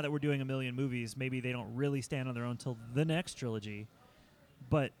 now that we're doing a million movies, maybe they don't really stand on their own till the next trilogy.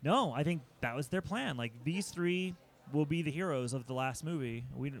 But no, I think that was their plan. Like these 3 will be the heroes of the last movie.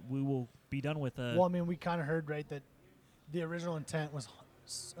 We will be done with. Well, I mean, we kind of heard right that the original intent was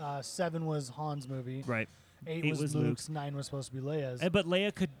 7 was Han's movie, right. 8 8 was was Luke's, 9 was supposed to be Leia's. But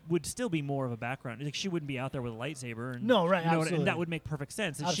Leia would still be more of a background. Like she wouldn't be out there with a lightsaber. And, No, right, you know, absolutely. and that would make perfect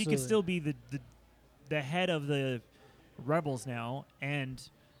sense. And she Absolutely. could still be the head of the rebels now, and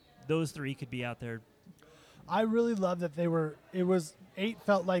those 3 could be out there. I really love that they were. It was 8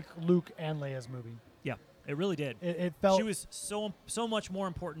 felt like Luke and Leia's movie. Yeah, it really did. It felt she was so much more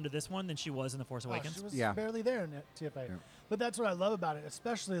important to this one than she was in The Force Awakens. She was barely there in TFA. Yeah. But that's what I love about it,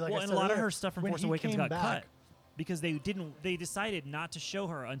 especially like well, I and said a lot of earlier, her stuff from when Force he Awakens came got back, cut because they decided not to show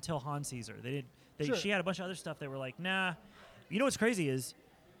her until Han sees her. Sure. She had a bunch of other stuff. They were like, nah. You know what's crazy is,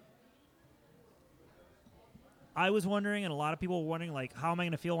 I was wondering, and a lot of people were wondering, like, how am I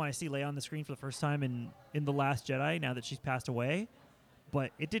going to feel when I see Leia on the screen for the first time in The Last Jedi now that she's passed away?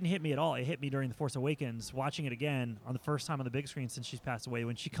 But it didn't hit me at all. It hit me during The Force Awakens, watching it again on the first time on the big screen since she's passed away.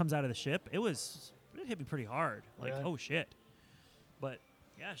 When she comes out of the ship, it hit me pretty hard. Like, Really? oh, shit. But,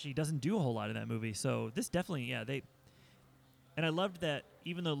 yeah, she doesn't do a whole lot in that movie. So this definitely, and I loved that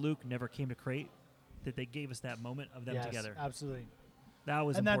even though Luke never came to Crate, that they gave us that moment of them yes, together. Absolutely. That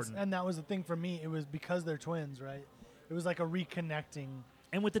was important. And that was the thing for me. It was because they're twins, right? It was like a reconnecting.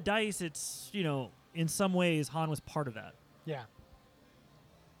 And with the dice, it's, in some ways, Han was part of that. Yeah.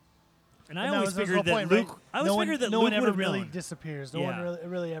 And I that always was the figured whole that point, Luke. right? I always figured that no Luke one ever would have really known. disappears. No Yeah. one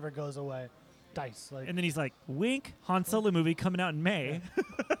really ever goes away. Dice. Like. And then he's like, "Wink, Han Solo movie coming out in May."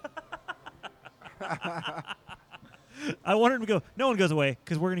 I wanted him to go. No one goes away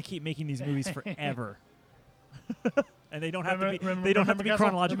because we're going to keep making these movies forever, and they don't have to be. They don't have to be Castle?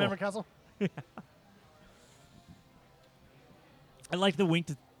 chronological. Remember Castle? I like the wink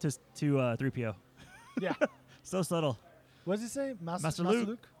to 3PO. Yeah. So subtle. What does he say? Master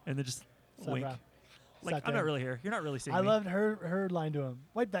Luke, and then just Sat wink. down. Like, Sat I'm down. not really here. You're not really seeing I me. loved her line to him.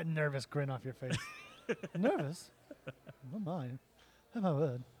 Wipe that nervous grin off your face. Nervous? Not mine. Have my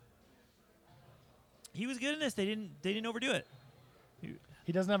word. He was good in this. They didn't overdo it.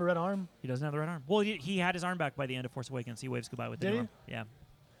 He doesn't have a red arm. He doesn't have the right arm. Well, he had his arm back by the end of Force Awakens. He waves goodbye with the Did new he? arm. Yeah.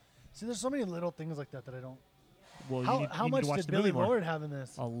 See, there's so many little things like that I don't. Well, How you need much to watch did the movie Billy more. Lord have in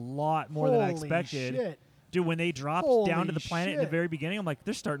this? A lot more than I Holy expected. shit. Dude, when they dropped down to the planet in the shit. very beginning, I'm like,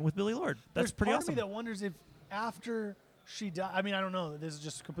 they're starting with Billy Lord. That's There's pretty part awesome. of me that wonders if after she died. I mean, I don't know. This is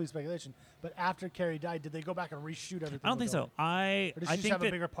just complete speculation. But after Carrie died, did they go back and reshoot everything? I don't think so. Or did she I just think have a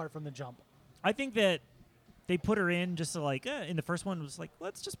that bigger part from the jump? I think that they put her in just to like in the first one was like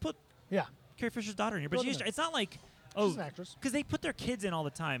let's just put Yeah. Carrie Fisher's daughter in here. But Throw them in. it's not like She's an actress. because they put their kids in all the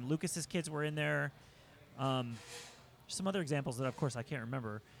time. Lucas's kids were in there. Some other examples that, of course, I can't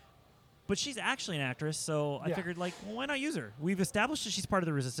remember. But she's actually an actress, so I Yeah. figured, like, well, why not use her? We've established that she's part of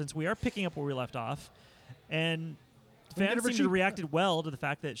the Resistance. We are picking up where we left off, and We can get fans her for seem to have cheap. reacted well to the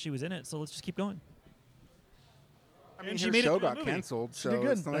fact that she was in it. So let's just keep going. I mean, And her she made it show through the got movie. canceled, She so did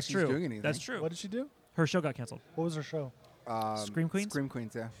good. it's not like That's she's true. doing anything. That's true. What did she do? Her show got canceled. What was her show? Scream Queens? Scream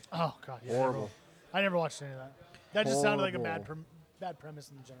Queens, yeah. Oh God, yeah, Horrible. I never watched any of that. That just sounded like a Horrible. bad premise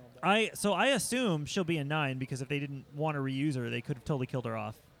in general. But I assume she'll be in 9 because if they didn't want to reuse her, they could have totally killed her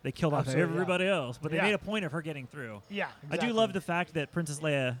off. They killed off Absolutely, everybody else, but they Yeah. made a point of her getting through. yeah, I do love the fact that Princess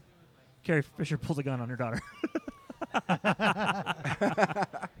Leia, Carrie Fisher, pulls a gun on her daughter.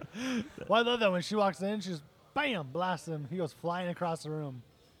 Well, I love that when she walks in, she just bam blasts him. He goes flying across the room.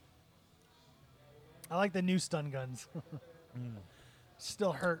 I like the new stun guns.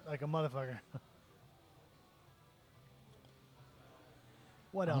 Still hurt like a motherfucker.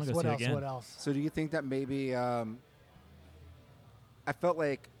 What I wanna else? go What see it else? again. What else? So do you think that maybe I felt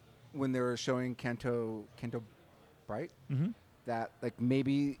like when they were showing Canto Bright Mhm. that like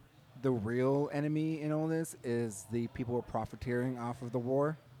maybe the real enemy in all this is the people who are profiteering off of the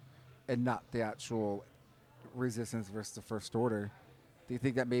war and not the actual resistance versus the First Order. Do you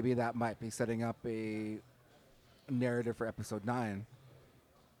think that maybe that might be setting up a narrative for episode 9?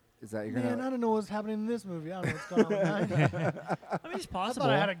 Is that you're Man, I gonna don't know what's happening in this movie. I don't know what's going on with mine. I mean, it's I possible.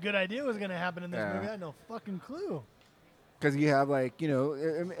 thought I had a good idea what was going to happen in this Yeah. movie. I had no fucking clue. because you have like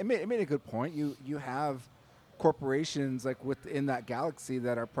it made a good point. You have corporations like within that galaxy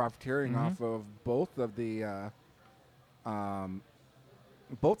that are profiteering Mhm. off of both of the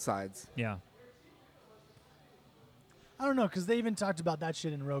both sides. Yeah. I don't know, because they even talked about that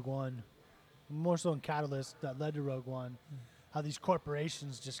shit in Rogue One. More so in Catalyst that led to Rogue One. How these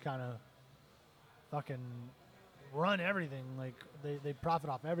corporations just kind of fucking run everything. Like, they profit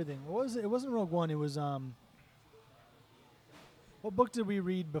off everything. What was it? It wasn't Rogue One. It was, what book did we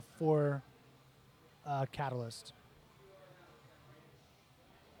read before Catalyst?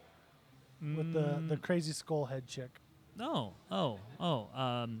 With the crazy skull head chick. No.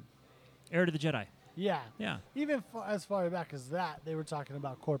 Heir to the Jedi. Yeah. Yeah. Even as far back as that, they were talking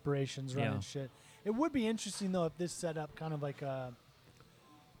about corporations running Yeah. shit. It would be interesting, though, if this set up kind of like a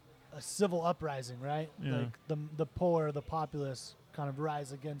civil uprising, right? Yeah. Like the poor, the populace kind of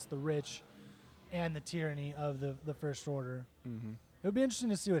rise against the rich and the tyranny of the First Order. Mm-hmm. It would be interesting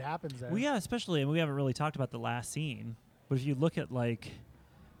to see what happens there. Well, yeah, especially, and we haven't really talked about the last scene, but if you look at, like,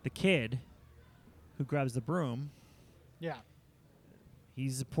 the kid who grabs the broom, Yeah.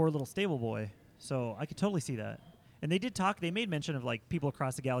 he's a poor little stable boy. So I could totally see that. And they made mention of, like, people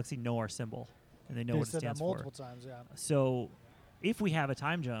across the galaxy know our symbol, and they know They what it said that stands for. multiple times, yeah. So if we have a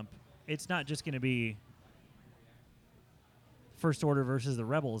time jump, it's not just going to be First Order versus the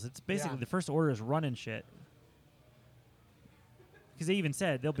Rebels. It's basically Yeah. the First Order is running shit. Because they even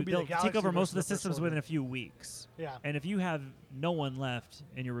said they'll Could be they'll the take Galaxy over most of the versus the First systems Order. within a few weeks. Yeah. And if you have no one left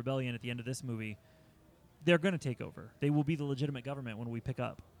in your rebellion at the end of this movie, they're going to take over. They will be the legitimate government when we pick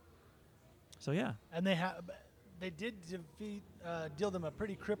up. So yeah. And they did deal them a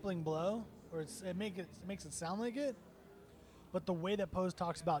pretty crippling blow, or it makes it sound like it. But the way that Poe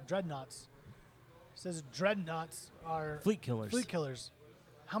talks about dreadnoughts, says dreadnoughts are Fleet killers. Fleet killers.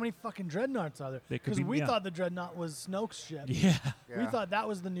 How many fucking dreadnoughts are there? They could Because be- we yeah. thought the dreadnought was Snoke's ship. Yeah. We thought that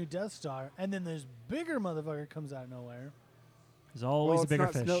was the new Death Star, and then this bigger motherfucker comes out of nowhere. There's always a bigger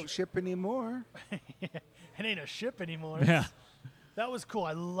it's fish. not Snoke ship anymore. It ain't a ship anymore. Yeah. That was cool.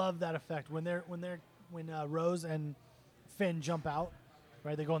 I love that effect when Rose and Finn jump out,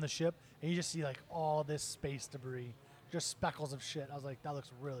 right? They go on the ship, and you just see like all this space debris, just speckles of shit. I was like, that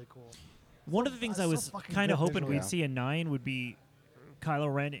looks really cool. One of the things I was fucking kind of good hoping visual. we'd see in 9 would be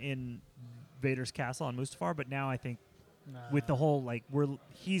Kylo Ren in Vader's castle on Mustafar, but now I think with the whole like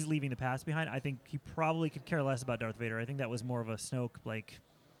he's leaving the past behind, I think he probably could care less about Darth Vader. I think that was more of a Snoke like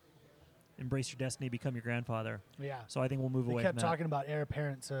embrace your destiny, become your grandfather. Yeah. So I think we'll move They away kept from that. talking about heir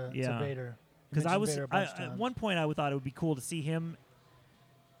apparent to Vader. Because Mentioned Vader a bunch of at times. one point I thought it would be cool to see him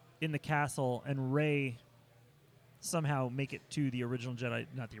in the castle and Rey somehow make it to the original Jedi,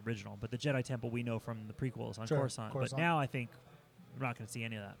 not the original, but the Jedi Temple we know from the prequels on Sure, Coruscant. But Coruscant. now I think we're not going to see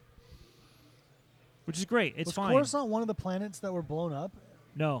any of that, which is great. It's was fine. Coruscant one of the planets that were blown up?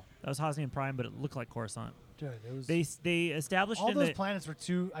 No, that was Hosnian Prime, but it looked like Coruscant. Dude, it was. They established all in those the planets were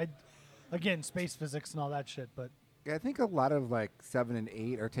too. Again, space physics and all that shit, but Yeah, I think a lot of like 7 and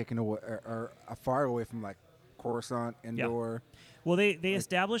 8 are taken away, are far away from like Coruscant, Endor. Well, they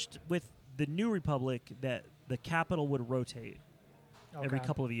established with the New Republic that the capital would rotate. every Okay.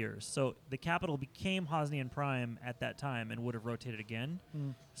 couple of years. So the capital became Hosnian Prime at that time and would have rotated again.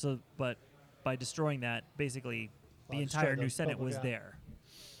 Mm. So, but by destroying that, basically Well, the destroy entire the new Senate Republic, was yeah. there.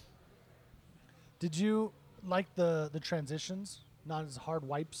 Did you like the transitions? Not as hard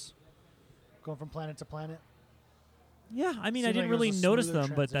wipes, going from planet to planet. Yeah, I mean, I Seemed didn't like it was really a notice smoother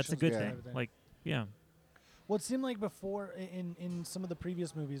them, but that's a transitions good between thing. everything. Like, yeah. Well, it seemed like before in some of the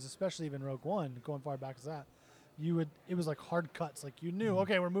previous movies, especially even Rogue One, going far back as that, it was like hard cuts. Like you knew,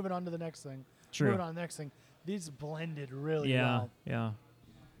 okay, we're moving on to the next thing. True. Moving on to the next thing. These blended really Yeah, well. yeah,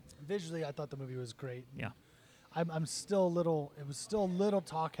 Visually, I thought the movie was great. yeah. I'm still a little. It was still a little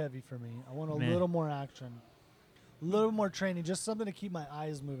talk heavy for me. I want a Meh. little more action, a little more training, just something to keep my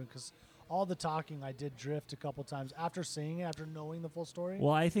eyes moving. Because all the talking, I did drift a couple times after seeing it, after knowing the full story.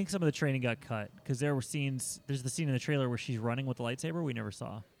 Well, I think some of the training got cut because there were scenes. There's the scene in the trailer where she's running with the lightsaber we never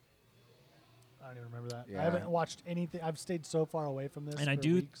saw. I don't even remember that. Yeah. I haven't watched anything. I've stayed so far away from this. And I for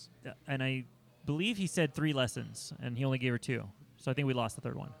do, weeks. and I believe he said 3 lessons, and he only gave her 2. So I think we lost the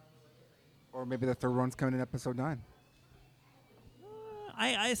third one. Or maybe the third one's coming in episode 9.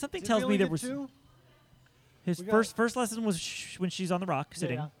 I something Did we tells me only there get was 2? his We got- first lesson was when she's on the rock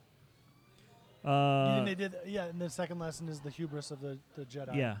sitting. Yeah. You think Uh, they did? Yeah. And the second lesson is the hubris of the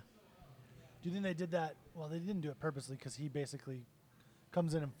Jedi. yeah. Do you think they did that? Well, they didn't do it purposely because he basically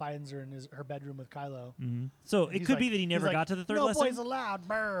comes in and finds her in her bedroom with Kylo. hmm So it He's could like- be that he he's never like, got to the third no lesson. boys allowed.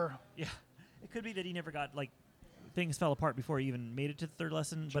 Brr. Yeah, it could be that he never got like things fell apart before he even made it to the third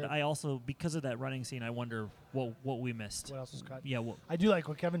lesson. Sure. But I also, because of that running scene, I wonder what we missed. What else was cut? Yeah. What, I do like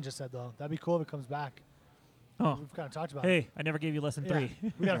what Kevin just said though. That'd be cool if it comes back. oh, We've kind of talked about it. hey, I never gave you lesson Yeah.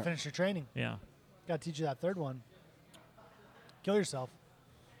 3. We got to finish your training. Yeah. Got to teach you that third one. Kill yourself.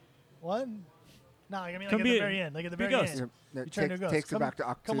 What? No, I mean like Come at the be- very end. Like at the be a very ghost. end. Yeah, You turn into a ghost. takes her Come- back to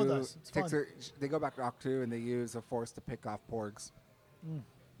Octu. come with us. It's takes fun. her. They go back to Octu and they use the Force to pick off Porgs.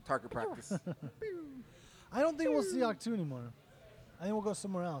 Target practice. I don't think we'll see Octu anymore. I think we'll go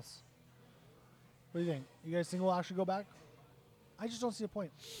somewhere else. What do you think? You guys think we'll actually go back? I just don't see a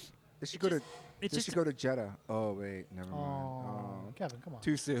point. They should go to. It's They just should go to Jeddah. Oh wait, never mind. Oh, Oh, Kevin, come on.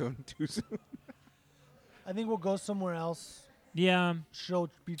 too soon. Too soon. I think we'll go somewhere else. Yeah.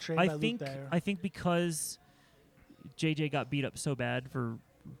 Be trained by I Luke think there. I think because JJ got beat up so bad for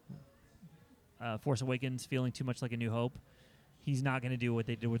Force Awakens feeling too much like A New Hope, he's not going to do what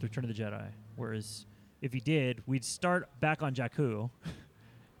they did with Return of the Jedi. Whereas if he did, we'd start back on Jakku,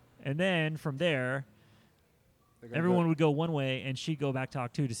 and then from there, They're gonna everyone Go, would go one way, and she'd go back to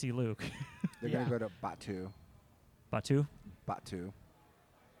Octu to see Luke. they're Yeah. gonna go to Batu. Batu. Batu.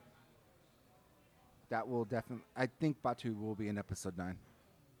 That will definitely. I think Batu will be in episode 9.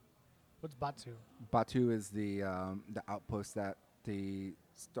 What's Batu? Batu is the outpost that the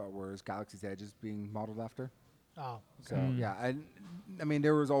Star Wars Galaxy's Edge is being modeled after. Oh, So Mm. yeah, I mean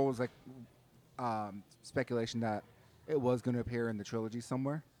there was always like speculation that it was going to appear in the trilogy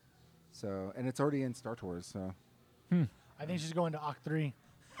somewhere. So and it's already in Star Tours. So I think she's going to Oct 3.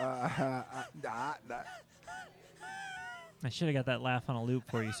 I should have got that laugh on a loop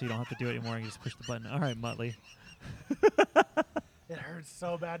for you, so you don't have to do it anymore. You just push the button. All right, Muttley. It hurts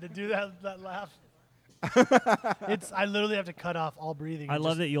so bad to do that laugh. I literally have to cut off all breathing. I and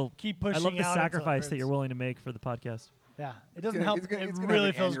love just that you'll. keep I pushing love the out until it sacrifice that hurts. you're willing to make for the podcast. Yeah, it doesn't gonna- help. it's gonna- It it's gonna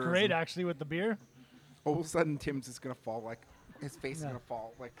really have an feels great aneurysm. actually with the beer. all of a sudden Tim's just going to fall like his face is Yeah. going to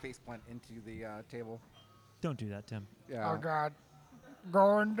fall like face plant into the table. Don't do that, Tim. Yeah. Oh God,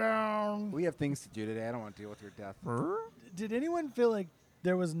 going down. We have things to do today. I don't want to deal with your death. Did anyone feel like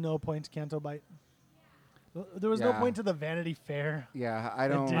there was no point to Canto Bite? There was no Yeah. point to the Vanity Fair. Yeah, I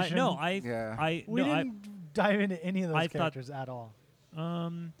don't. Edition. No, I. Yeah. I. We no, I. didn't dive into any of those I thought- characters at all.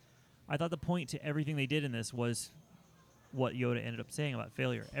 I thought the point to everything they did in this was what Yoda ended up saying about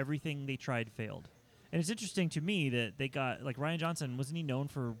failure. Everything they tried failed. And it's interesting to me that they got, like, Rian Johnson, wasn't he known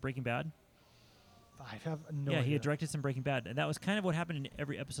for Breaking Bad? I have no yeah, idea. he had directed some Breaking Bad. And that was kind of what happened in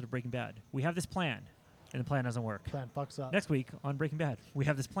every episode of Breaking Bad. We have this plan, and the plan doesn't work. Plan fucks up. Next week on Breaking Bad, we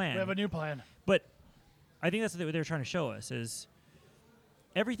have this plan. We have a new plan. But I think that's what they were trying to show us is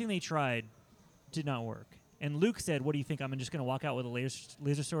everything they tried did not work. And Luke said, "What do you think? I'm just going to walk out with a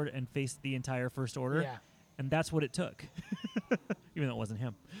laser sword and face the entire First Order?" Yeah. And that's what it took, even though it wasn't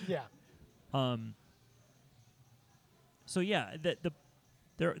him. Yeah. So yeah,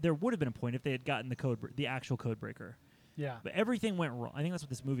 there would have been a point if they had gotten the actual code breaker. Yeah. But everything went wrong. I think that's what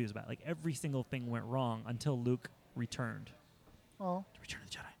this movie is about. Like every single thing went wrong until Luke returned. Oh. To Return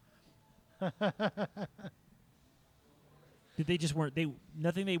of the Jedi. They just weren't.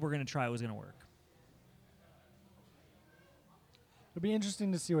 Nothing they were going to try was going to work. It'll be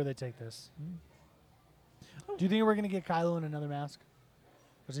interesting to see where they take this. Do you think we're going to get Kylo in another mask?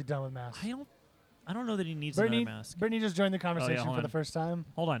 is he done with masks? I don't know that he needs Brittany, another mask. Brittany just joined the conversation hold for the on. first time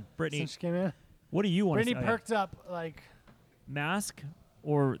Hold on, Brittany. since she came in. What do you want to see? Brittany perked up like. Mask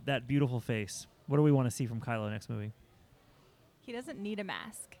or that beautiful face? What do we want to see from Kylo next movie? He doesn't need a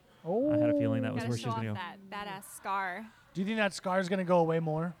mask. Oh. I had a feeling that was Gotta where she show was off going to go. that badass scar. Do you think that scar is gonna go away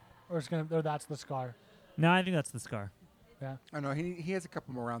more, or that's the scar? No, I think that's the scar. Yeah. I know he has a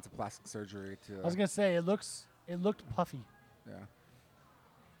couple more rounds of plastic surgery to. I was gonna say it looked puffy. Yeah.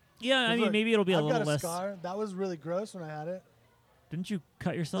 Yeah, I mean, Look, maybe it'll be a I've little got a less. scar. That was really gross when I had it. Didn't you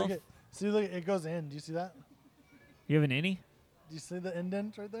cut yourself? Look, it goes in. Do you see that? You have an innie? Do you see the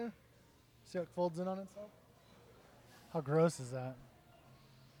indent right there? See how it folds in on itself? How gross is that?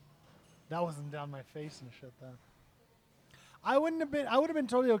 That wasn't down my face and shit though. I would have been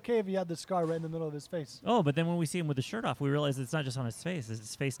totally okay if he had the scar right in the middle of his face. Oh, but then when we see him with the shirt off, we realize it's not just on his face. It's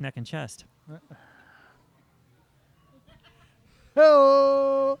his face, neck, and chest.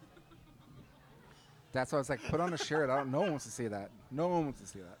 Oh! That's why I was like, put on a shirt. No one wants to see that. No one wants to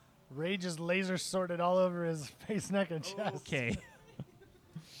see that. Ray just laser sorted all over his face, neck, and chest. Okay.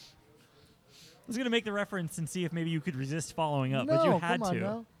 I was going to make the reference and see if maybe you could resist following up, but you had come on, to.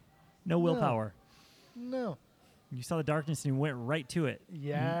 No. No willpower. No. You saw the darkness and you went right to it.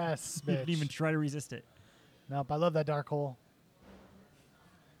 Yes, You bitch. didn't even try to resist it. Nope, I love that dark hole.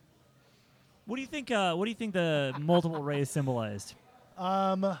 What do you think? What do you think the multiple rays symbolized?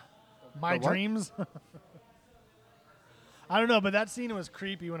 My what? dreams. I don't know, but that scene was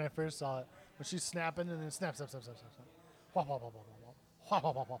creepy when I first saw it. When she's snapping and then snap. Wah, wah, wah, wah, wah, wah. Wah,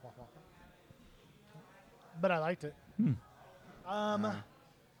 wah, wah, wah, wah, wah. But I liked it.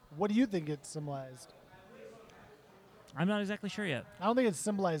 What do you think it symbolized? I'm not exactly sure yet. I don't think it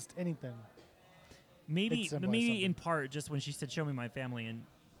symbolized anything. Maybe, It symbolized maybe something. in part, just when she said, "Show me my family," and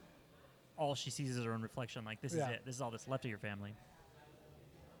all she sees is her own reflection. Like, this Yeah. is it. This is all that's left of your family.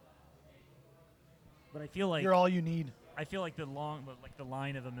 But I feel like You're all you need. I feel like the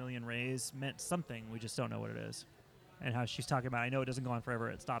line of a million rays meant something. We just don't know what it is, and how she's talking about. I know it doesn't go on forever.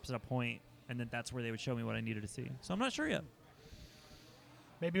 It stops at a point, and then that's where they would show me what I needed to see. So I'm not sure yet.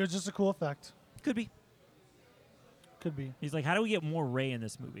 Maybe it was just a cool effect. Could be. Could be. He's like, how do we get more Ray in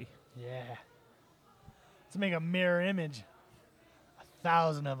this movie? Yeah. Let's make a mirror image.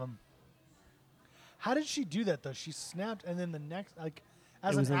 1,000 of them. How did she do that though? She snapped, and then the next, like,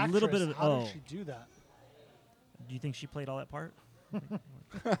 as It was an a actress, little bit of- how oh. did she do that? Do you think she played all that part?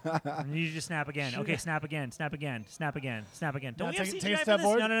 I need you to snap again. Okay, snap again. Snap again. Snap again. Snap again. Don't Now we have take CGI a for step this?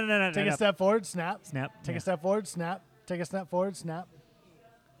 forward. No. Take a step forward. Snap. Snap. Take Yeah. a step forward. Snap. Take a step forward. Snap.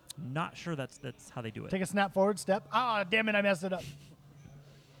 Not sure that's how they do it. Take a snap forward. Step. Ah, damn it! I messed it up.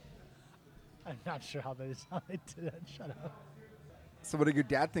 I'm not sure how they did it. Shut up. So, what did your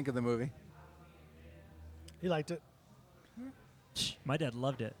dad think of the movie? He liked it. My dad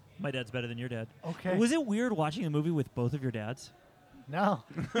loved it. My dad's better than your dad. Okay. Was it weird watching a movie with both of your dads? No.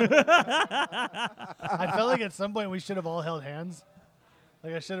 I felt like at some point we should have all held hands.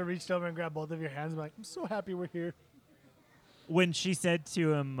 Like I should have reached over and grabbed both of your hands and be like, I'm so happy we're here. When she said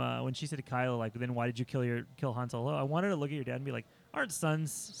to him, when she said to Kylo, like, then why did you kill Han Solo? I wanted to look at your dad and be like, aren't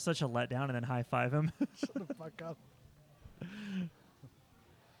sons such a letdown? And then high five him. Shut the fuck up.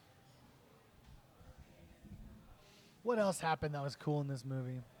 What else happened that was cool in this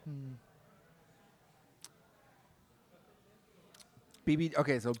movie?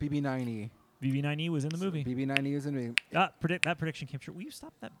 Okay, so BB-9E. BB-9E was in the movie. BB-9E is in the movie. That prediction came true. Will you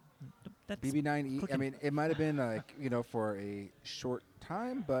stop that? That's BB-9E. I clicking. mean, it might have been like for a short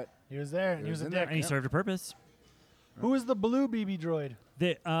time, but He was there and he was a in dick. there. And he served a purpose. Who is the blue BB droid?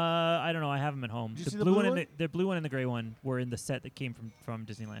 I don't know. I have them at home. Did you The see the blue blue one one? and the blue one and the gray one were in the set that came from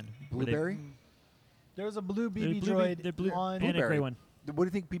Disneyland. Where they- Blueberry. There was a blue They're BB blue droid they're blue on. and a gray Blueberry. one. What do you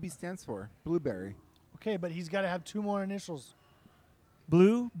think BB stands for? Blueberry. Okay, but he's got to have 2 more initials.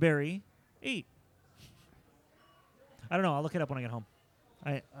 Blueberry 8. I don't know. I'll look it up when I get home.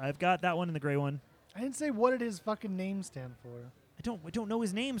 I've got that one and the gray one. I didn't say what did his fucking name stand for. I don't know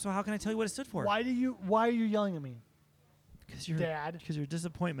his name, so how can I tell you what it stood for? Why are you yelling at me? Because you're Dad. Because you're a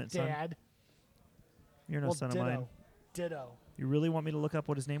disappointment, son. Dad. You're no Well, son ditto. of mine. Ditto. You really want me to look up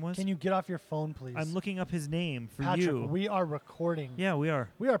what his name was? Can you get off your phone, please? I'm looking up his name for Patrick, you. we are recording. Yeah, we are.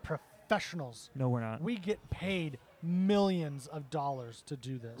 We are professionals. No, we're not. We get paid millions of dollars to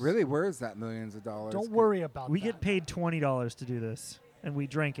do this. Really? Where is that millions of dollars? Don't worry about We that. get paid $20 to do this, and we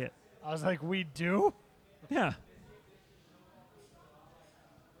drank it. I was like, we do? Yeah.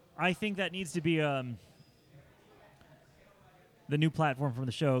 I think that needs to be the new platform from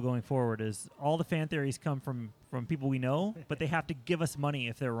the show going forward. Is all the fan theories come from people we know, but they have to give us money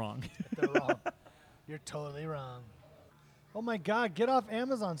if they're wrong. They're wrong. You're totally wrong. Oh my God! Get off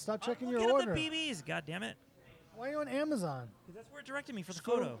Amazon. Stop checking your Look order. at the BBs. God damn it. Why are you on Amazon? Because that's where it directed me for the Just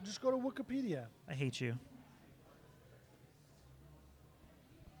go to- photo. just go to Wikipedia. I hate you.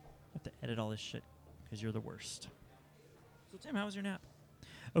 I have to edit all this shit because you're the worst. So Tim, how was your nap?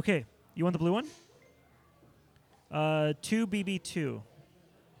 Okay, you want the blue one? 2 BB2.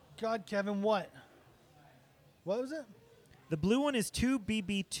 God, Kevin, what? What was it? The blue one is 2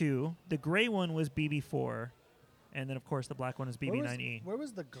 BB2. The gray one was BB4, and then of course the black one is BB9E. Where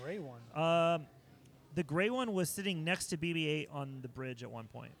was the gray one? The gray one was sitting next to BB8 on the bridge at one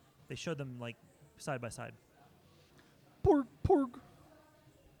point. They showed them like side by side. Porg.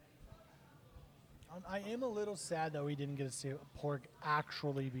 I am a little sad that we didn't get to see a porg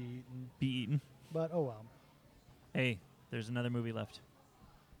actually be eaten. But oh well. Hey, there's another movie left.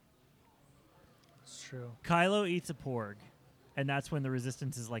 It's true. Kylo eats a porg, and that's when the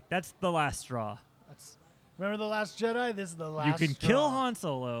Resistance is like, that's the last straw. Remember The Last Jedi? This is the last You can straw. kill Han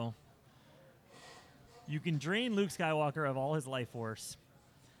Solo. You can drain Luke Skywalker of all his life force,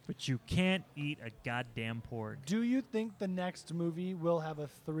 but you can't eat a goddamn porg. Do you think the next movie will have a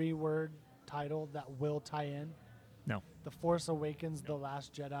 3-word title that will tie in? No. The Force Awakens, The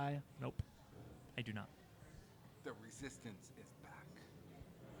Last Jedi? Nope. I do not. The Resistance is back.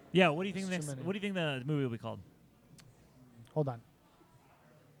 Yeah, what do you think There's the too many. what do you think the movie will be called? Hold on.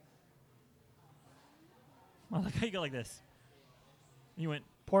 I like how you go like this. You went.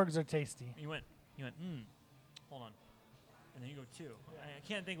 Porgs are tasty. You went. Hold on. And then you go 2. I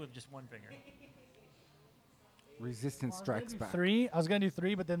can't think with just one finger. Resistance Strikes Back. 3? I was going to do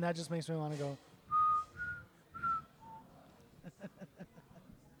 3, but then that just makes me want to go.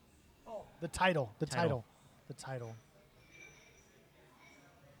 The title. The title.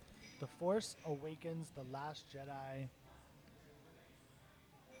 The Force Awakens, The Last Jedi.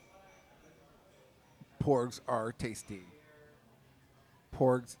 Porgs are tasty.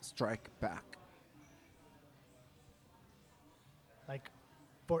 Porgs Strike Back. Like,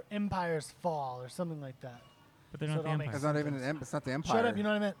 for Empire's Fall or something like that. But they're So not it the all makes Empire. It's not even an It's not the Empire. Shut up, you know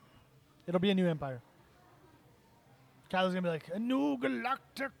what I meant? It'll be a new Empire. Kylo's going to be like, a new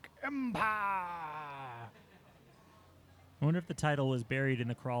galactic empire. I wonder if the title was buried in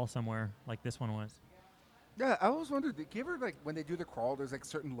the crawl somewhere, like this one was. Yeah, I always wondered. Do you ever like when they do the crawl? There's like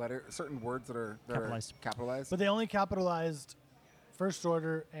certain words that are capitalized. But they only capitalized First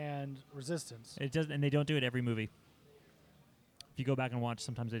Order and Resistance. It does, and they don't do it every movie. If you go back and watch,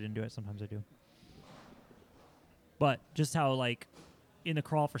 sometimes they didn't do it, sometimes they do. But just how, like, in the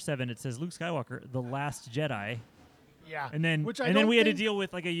crawl for 7, it says Luke Skywalker, the Last Jedi. Yeah. And then, Which I and then don't we had to think- deal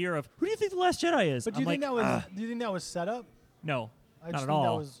with like a year of who do you think the Last Jedi is? But do you think that was? Do you think that was set up? No, I not just at think that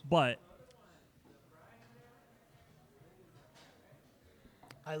all. was- But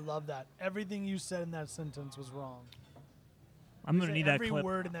I love that. Everything you said in that sentence was wrong. I'm You gonna said need that every clip.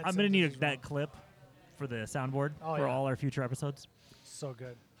 word in that I'm gonna need sentence is that wrong. clip for the soundboard Oh, for yeah. all our future episodes. So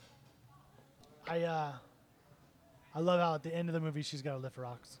good. I love how at the end of the movie she's got to lift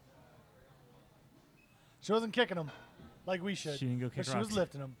rocks. She wasn't kicking them like we should. She didn't go kick but she rocks. was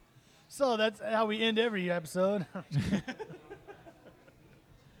lifting them. So that's how we end every episode.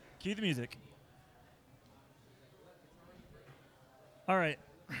 Cue the music. All right.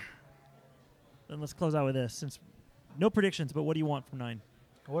 Then let's close out with this. Since no predictions, but what do you want from 9?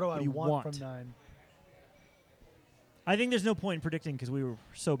 What do I do you want from 9? I think there's no point in predicting because we were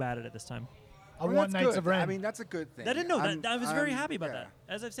so bad at it this time. I want Knights of Ren. I mean, that's a good thing. I didn't know that. I was very I'm- happy about yeah. that.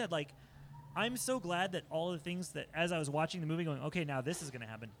 As I've said, like, I'm so glad that all the things that, as I was watching the movie, going, okay, now this is going to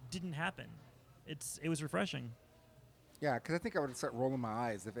happen, didn't happen. It was refreshing. Yeah, because I think I would start rolling my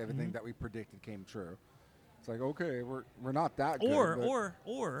eyes if everything Mhm. that we predicted came true. It's like, okay, we're not that good.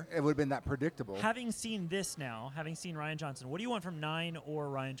 Or it would have been that predictable. having seen this now, having seen Rian Johnson, what do you want from 9 or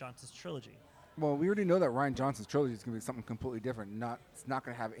Rian Johnson's trilogy? Well, we already know that Rian Johnson's trilogy is going to be something completely different. It's not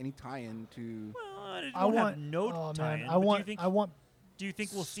going to have any tie-in to. Well, it I won't want have no oh, tie-in. man, but I want. Do you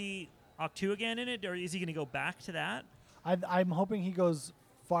think we'll see Octu again in it, or is he going to go back to that? I'm hoping he goes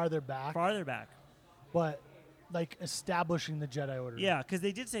farther back. Farther back. But like establishing the Jedi Order. Yeah, because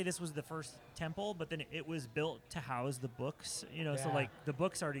they did say this was the first temple, but then it was built to house the books. You know, so Yeah. like the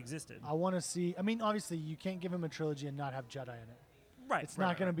books already existed. I want to see. I mean, obviously, you can't give him a trilogy and not have Jedi in it. Right. It's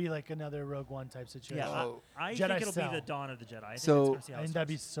not going to be like another Rogue One type situation. Yeah, I Jedi think it'll Cell. be the dawn of the Jedi. I think So- that's gonna see how I it think that'd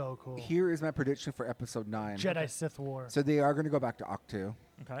be starts. so cool. Here is my prediction for Episode 9. Jedi Sith War. So they are going to go back to Octu.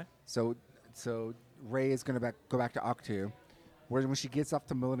 Okay. So Rey is going to go back to Octu. Where when she gets off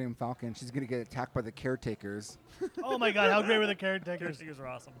the Millennium Falcon, she's going to get attacked by the caretakers. Oh my God, how great were the caretakers? Caretakers are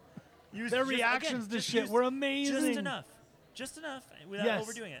awesome. Their reactions to shit were amazing. Just enough. just enough without Yes.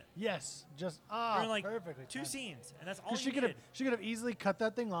 overdoing it. Yes, just During, like perfectly. 2 timed. scenes, and that's all Because you needed. she could have easily cut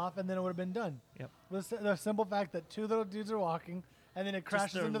that thing off, and then it would have been done. Yep. With the simple fact that 2 little dudes are walking, and then it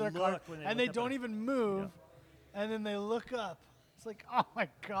crashes their into their car, look when they and look they up don't at it. even move, Yep. and then they look up. It's like, oh my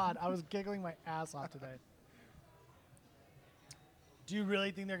god, I was giggling my ass off today. Do you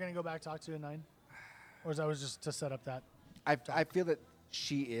really think they're gonna go back to Octu in 9, or is that was just to set up that? I feel that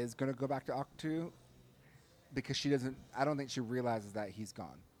she is going to go back to Octu because she doesn't. I don't think she realizes that he's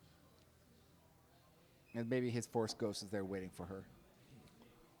gone, and maybe his Force Ghost is there waiting for her.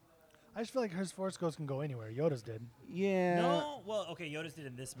 I just feel like his Force Ghost can go anywhere. Yoda's did. Yeah. No, well, okay, Yoda's did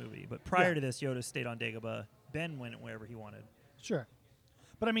in this movie, but prior Yeah. to this, Yoda stayed on Dagobah. Ben went wherever he wanted. Sure,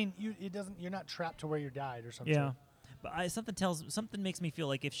 but I mean, it doesn't. You're not trapped to where you died or something. Yeah, but something makes me feel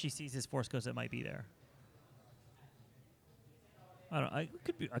like if she sees his Force Ghost, it might be there. I don't. I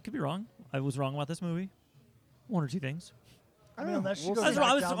could be wrong. I was wrong about this movie. 1 or 2 things. I mean, unless she We'll goes I was, back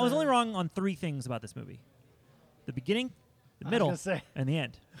I was, down I was only there. wrong on 3 things about this movie: the beginning, the I was middle, gonna say. and the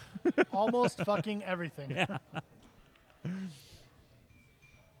end. Almost fucking everything. Yeah.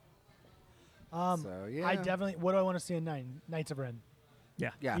 So, yeah. I definitely. What do I want to see in 9? Knights of Ren.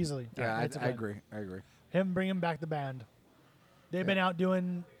 Yeah. Yeah. Easily. Yeah, Knights of I Ren. agree. I agree. Him bringing back the band. They've been out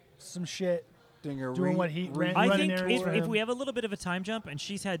doing some shit. Doing what he ran. I running think areas for if him. we have a little bit of a time jump and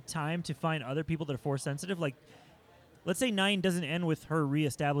she's had time to find other people that are Force sensitive, like let's say 9 doesn't end with her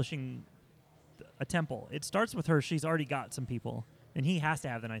reestablishing a temple. It starts with her. She's already got some people, and he has to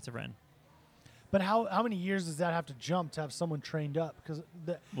have the Knights of Ren. But how many years does that have to jump to have someone trained up? Because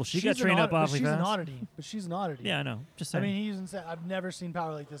Well, she got trained up awfully She's an fast. oddity. But she's an oddity. Yeah, I know. Just I saying. mean, he even said, I've never seen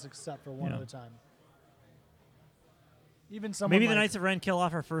power like this except for one Yeah. other time. Even someone Maybe the like, Knights of Ren kill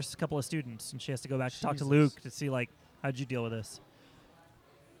off her first couple of students, and she has to go back to talk to Jesus. Luke to see like how'd you deal with this.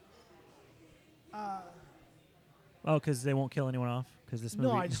 Oh, because they won't kill anyone off because this movie.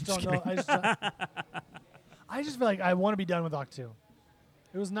 No, I just don't know. kidding. I just feel like I want to be done with Octu.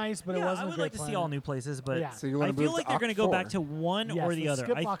 It was nice, but it Yeah, wasn't I a would great like to see planet. all new places, but Yeah. So you wanna I feel move like to they're going to go back Octu? to one Yes, or the let's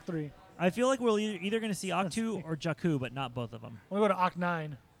other. skip Octu 3. I feel like we're either going to see Octu or Jakku, but not both of them. I'm going to go to Oct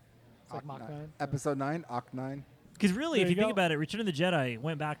 9. It's like Oct Mach 9. 9. Episode 9, Oct 9. Because really, There if you you think go. about it, Return of the Jedi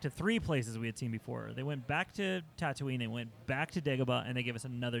went back to 3 places we had seen before. They went back to Tatooine, they went back to Dagobah, and they gave us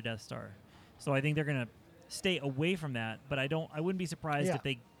another Death Star. So I think they're going to stay away from that. But I wouldn't be surprised Yeah.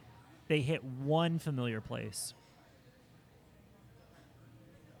 if they hit one familiar place.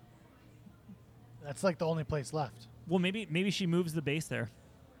 That's like the only place left. Well, maybe she moves the base there.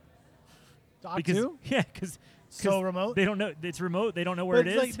 Octu? Because yeah, because So remote? They don't know it's remote. They don't know where But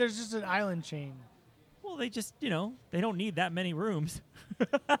it it's is. like there's just an island chain. Well, they just they don't need that many rooms.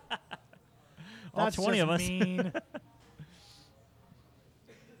 All That's 20 just of us. mean.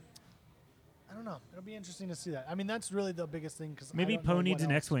 I don't know. It'll be interesting to see that. I mean, that's really the biggest thing. Cause Maybe I don't know Poe needs what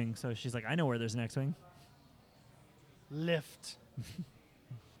an else. X-wing, so she's like, I know where there's an X-wing. Lift.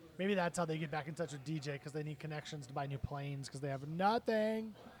 Maybe that's how they get back in touch with DJ because they need connections to buy new planes because they have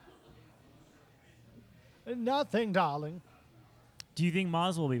nothing. Nothing, darling. Do you think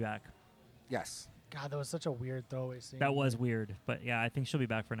Maz will be back? Yes. God, that was such a weird throwaway scene. That was weird, but yeah, I think she'll be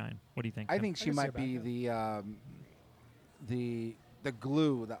back for 9. What do you think? I Tim? think she can see might her be back the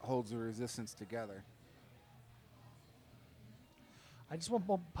glue that holds the resistance together. I just want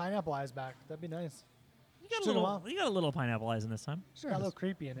pineapple eyes back. That'd be nice. you got, Took a a little, while. you got a little pineapple eyes in this time. Got a little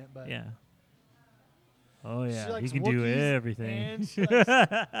creepy in it, but Yeah. Oh She yeah, you likes can do Wookiees everything. and she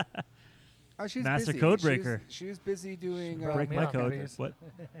likes Oh, she's Master busy. Codebreaker. She was busy doing. Broke Break me my off, code. please. What?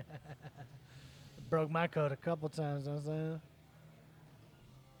 broke my code a couple times. You know what I'm saying?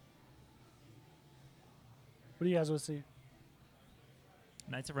 What do you guys want to see?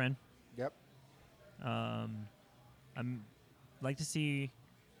 Knights of Ren. Yep. I'm like to see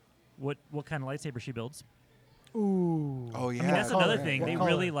what kind of lightsaber she builds. Ooh. Oh yeah. I mean, that's color? another thing. What They color?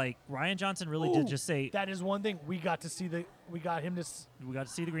 really like Ryan Johnson. Really did Ooh, just say That is one thing we got to see. We got him to we got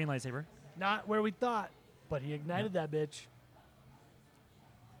to see the green lightsaber. not where we thought, but he ignited that bitch.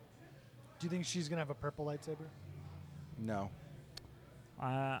 Do you think she's gonna have a purple lightsaber? No.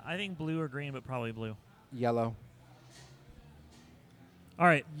 I think blue or green, but probably blue. Yellow. All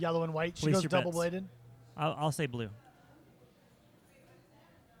right, Yellow and white. She Place goes your double bets. bladed. I'll say blue.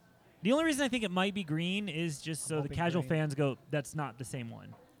 The only reason I think it might be green is just so the hoping casual green. fans go, "That's not the same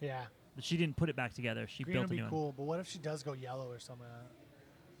one." Yeah. But she didn't put it back together. She Green would built a be new cool, but what if she does go yellow or something like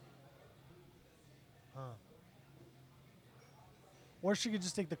that? Huh. Or she could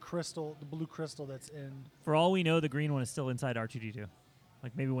just take the crystal, the blue crystal that's in. one. For all we know, the green one is still inside R2D2.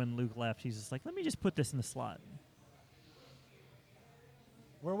 Like maybe when Luke left, he's just like, "Let me just put this in the slot."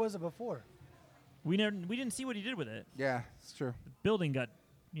 Where was it before? We didn't see what he did with it. Yeah, it's true. The building got,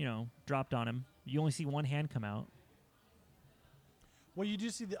 dropped on him. You only see one hand come out. Well, you do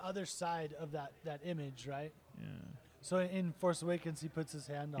see the other side of that image, right? Yeah. So in Force Awakens, he puts his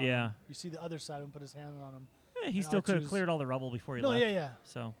hand on Yeah. him. You see the other side of him put his hand on him. Yeah, he And still could have R2's cleared all the rubble before he No, left. yeah.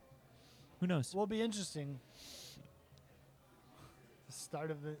 So, who knows? Will be interesting. The start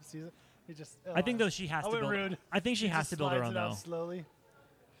of the season. He just. I think though she has to build. Rude. I think she He has just to build her slides own it out though. slowly.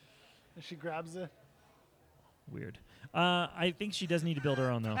 And she grabs it. Weird. I think she does need to build her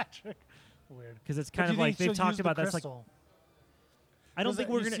own though, Patrick. Weird. because it's But kind do of you like think she'll they've talked use the about. That's like crystal? I don't Does think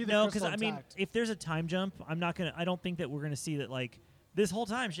that- we're you gonna see the no, because crystal I mean, intact. if there's a time jump, I'm not gonna. I don't think that we're gonna see that like this whole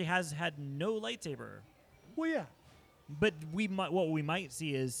time she has had no lightsaber. Well, yeah. But what we might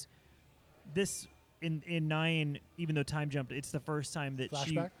see is this in 9, even though time jumped, it's the first time that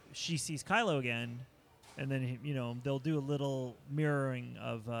Flashback? she sees Kylo again, and then they'll do a little mirroring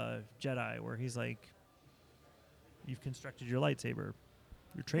of Jedi where he's like, "You've constructed your lightsaber,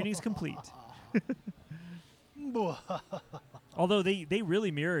 your training's complete." Although they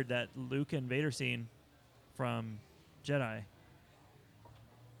really mirrored that Luke and Vader scene from Jedi.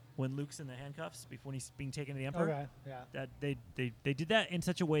 When Luke's in the handcuffs, when he's being taken to the Emperor, Okay. Yeah. that they did that in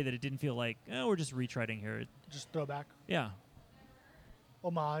such a way that it didn't feel like, oh, we're just retreading here. Just throwback. Yeah,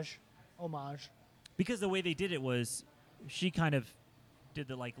 Homage. because the way they did it was, she kind of did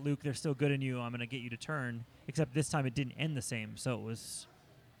the like, Luke, they're still good in you. I'm gonna get you to turn. Except this time it didn't end the same, so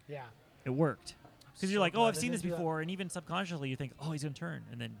Yeah. it worked. Because So you're like, oh, glad I've they seen this didn't do that. before, and even subconsciously you think, oh, he's gonna turn,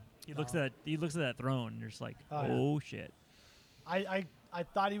 and then he looks No. at that throne, and you're just like, Oh, yeah. oh shit. I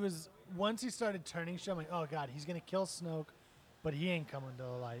thought he was, once he started turning shit, I'm like, oh god, he's gonna kill Snoke, but he ain't coming to the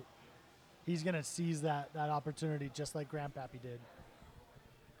light. He's gonna seize that opportunity just like Grandpappy did.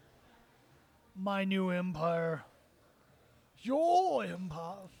 My new empire. Your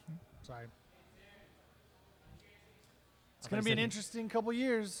empire. Sorry. It's gonna be an interesting couple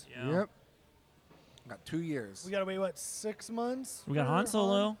years. Yeah. Yep. Got 2 years. We gotta wait, what, 6 months? We got for Han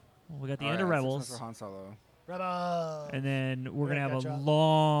Solo. We got the end of Rebels. For Han Solo. Rebels. And then we're going to have a Gotcha.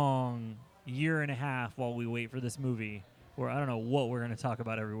 long year and a half while we wait for this movie, where I don't know what we're going to talk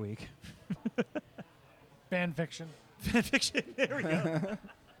about every week. Fan fiction. Fan fiction. There we go.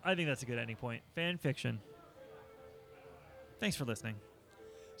 I think that's a good ending point. Fan fiction. Thanks for listening.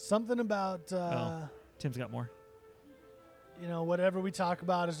 Something about, Tim's got more. whatever we talk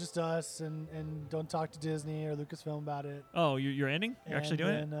about is just us, and don't talk to Disney or Lucasfilm about it. Oh, you're ending? You're actually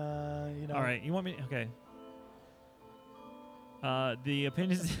doing it? And, All right. You want me? Okay. The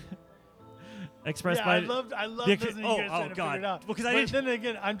opinions expressed by. I love the listening to you guys trying to figure it out. Because I But didn't. then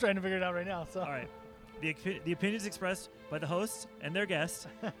again, I'm trying to figure it out right now. So All right. The opinions expressed by the hosts and their guests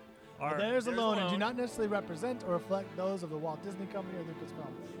are theirs alone and do not necessarily represent or reflect those of the Walt Disney Company or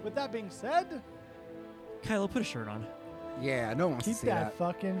Lucasfilm. With that being said, Kylo, put a shirt on. Yeah, no one wants keep to see that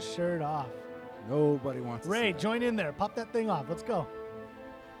fucking shirt off. Nobody wants to see Ray, that. join in there. Pop that thing off. Let's go.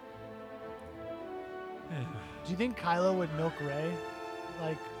 Do you think Kylo would milk Ray?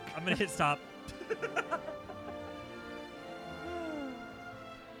 Like, I'm gonna hit stop.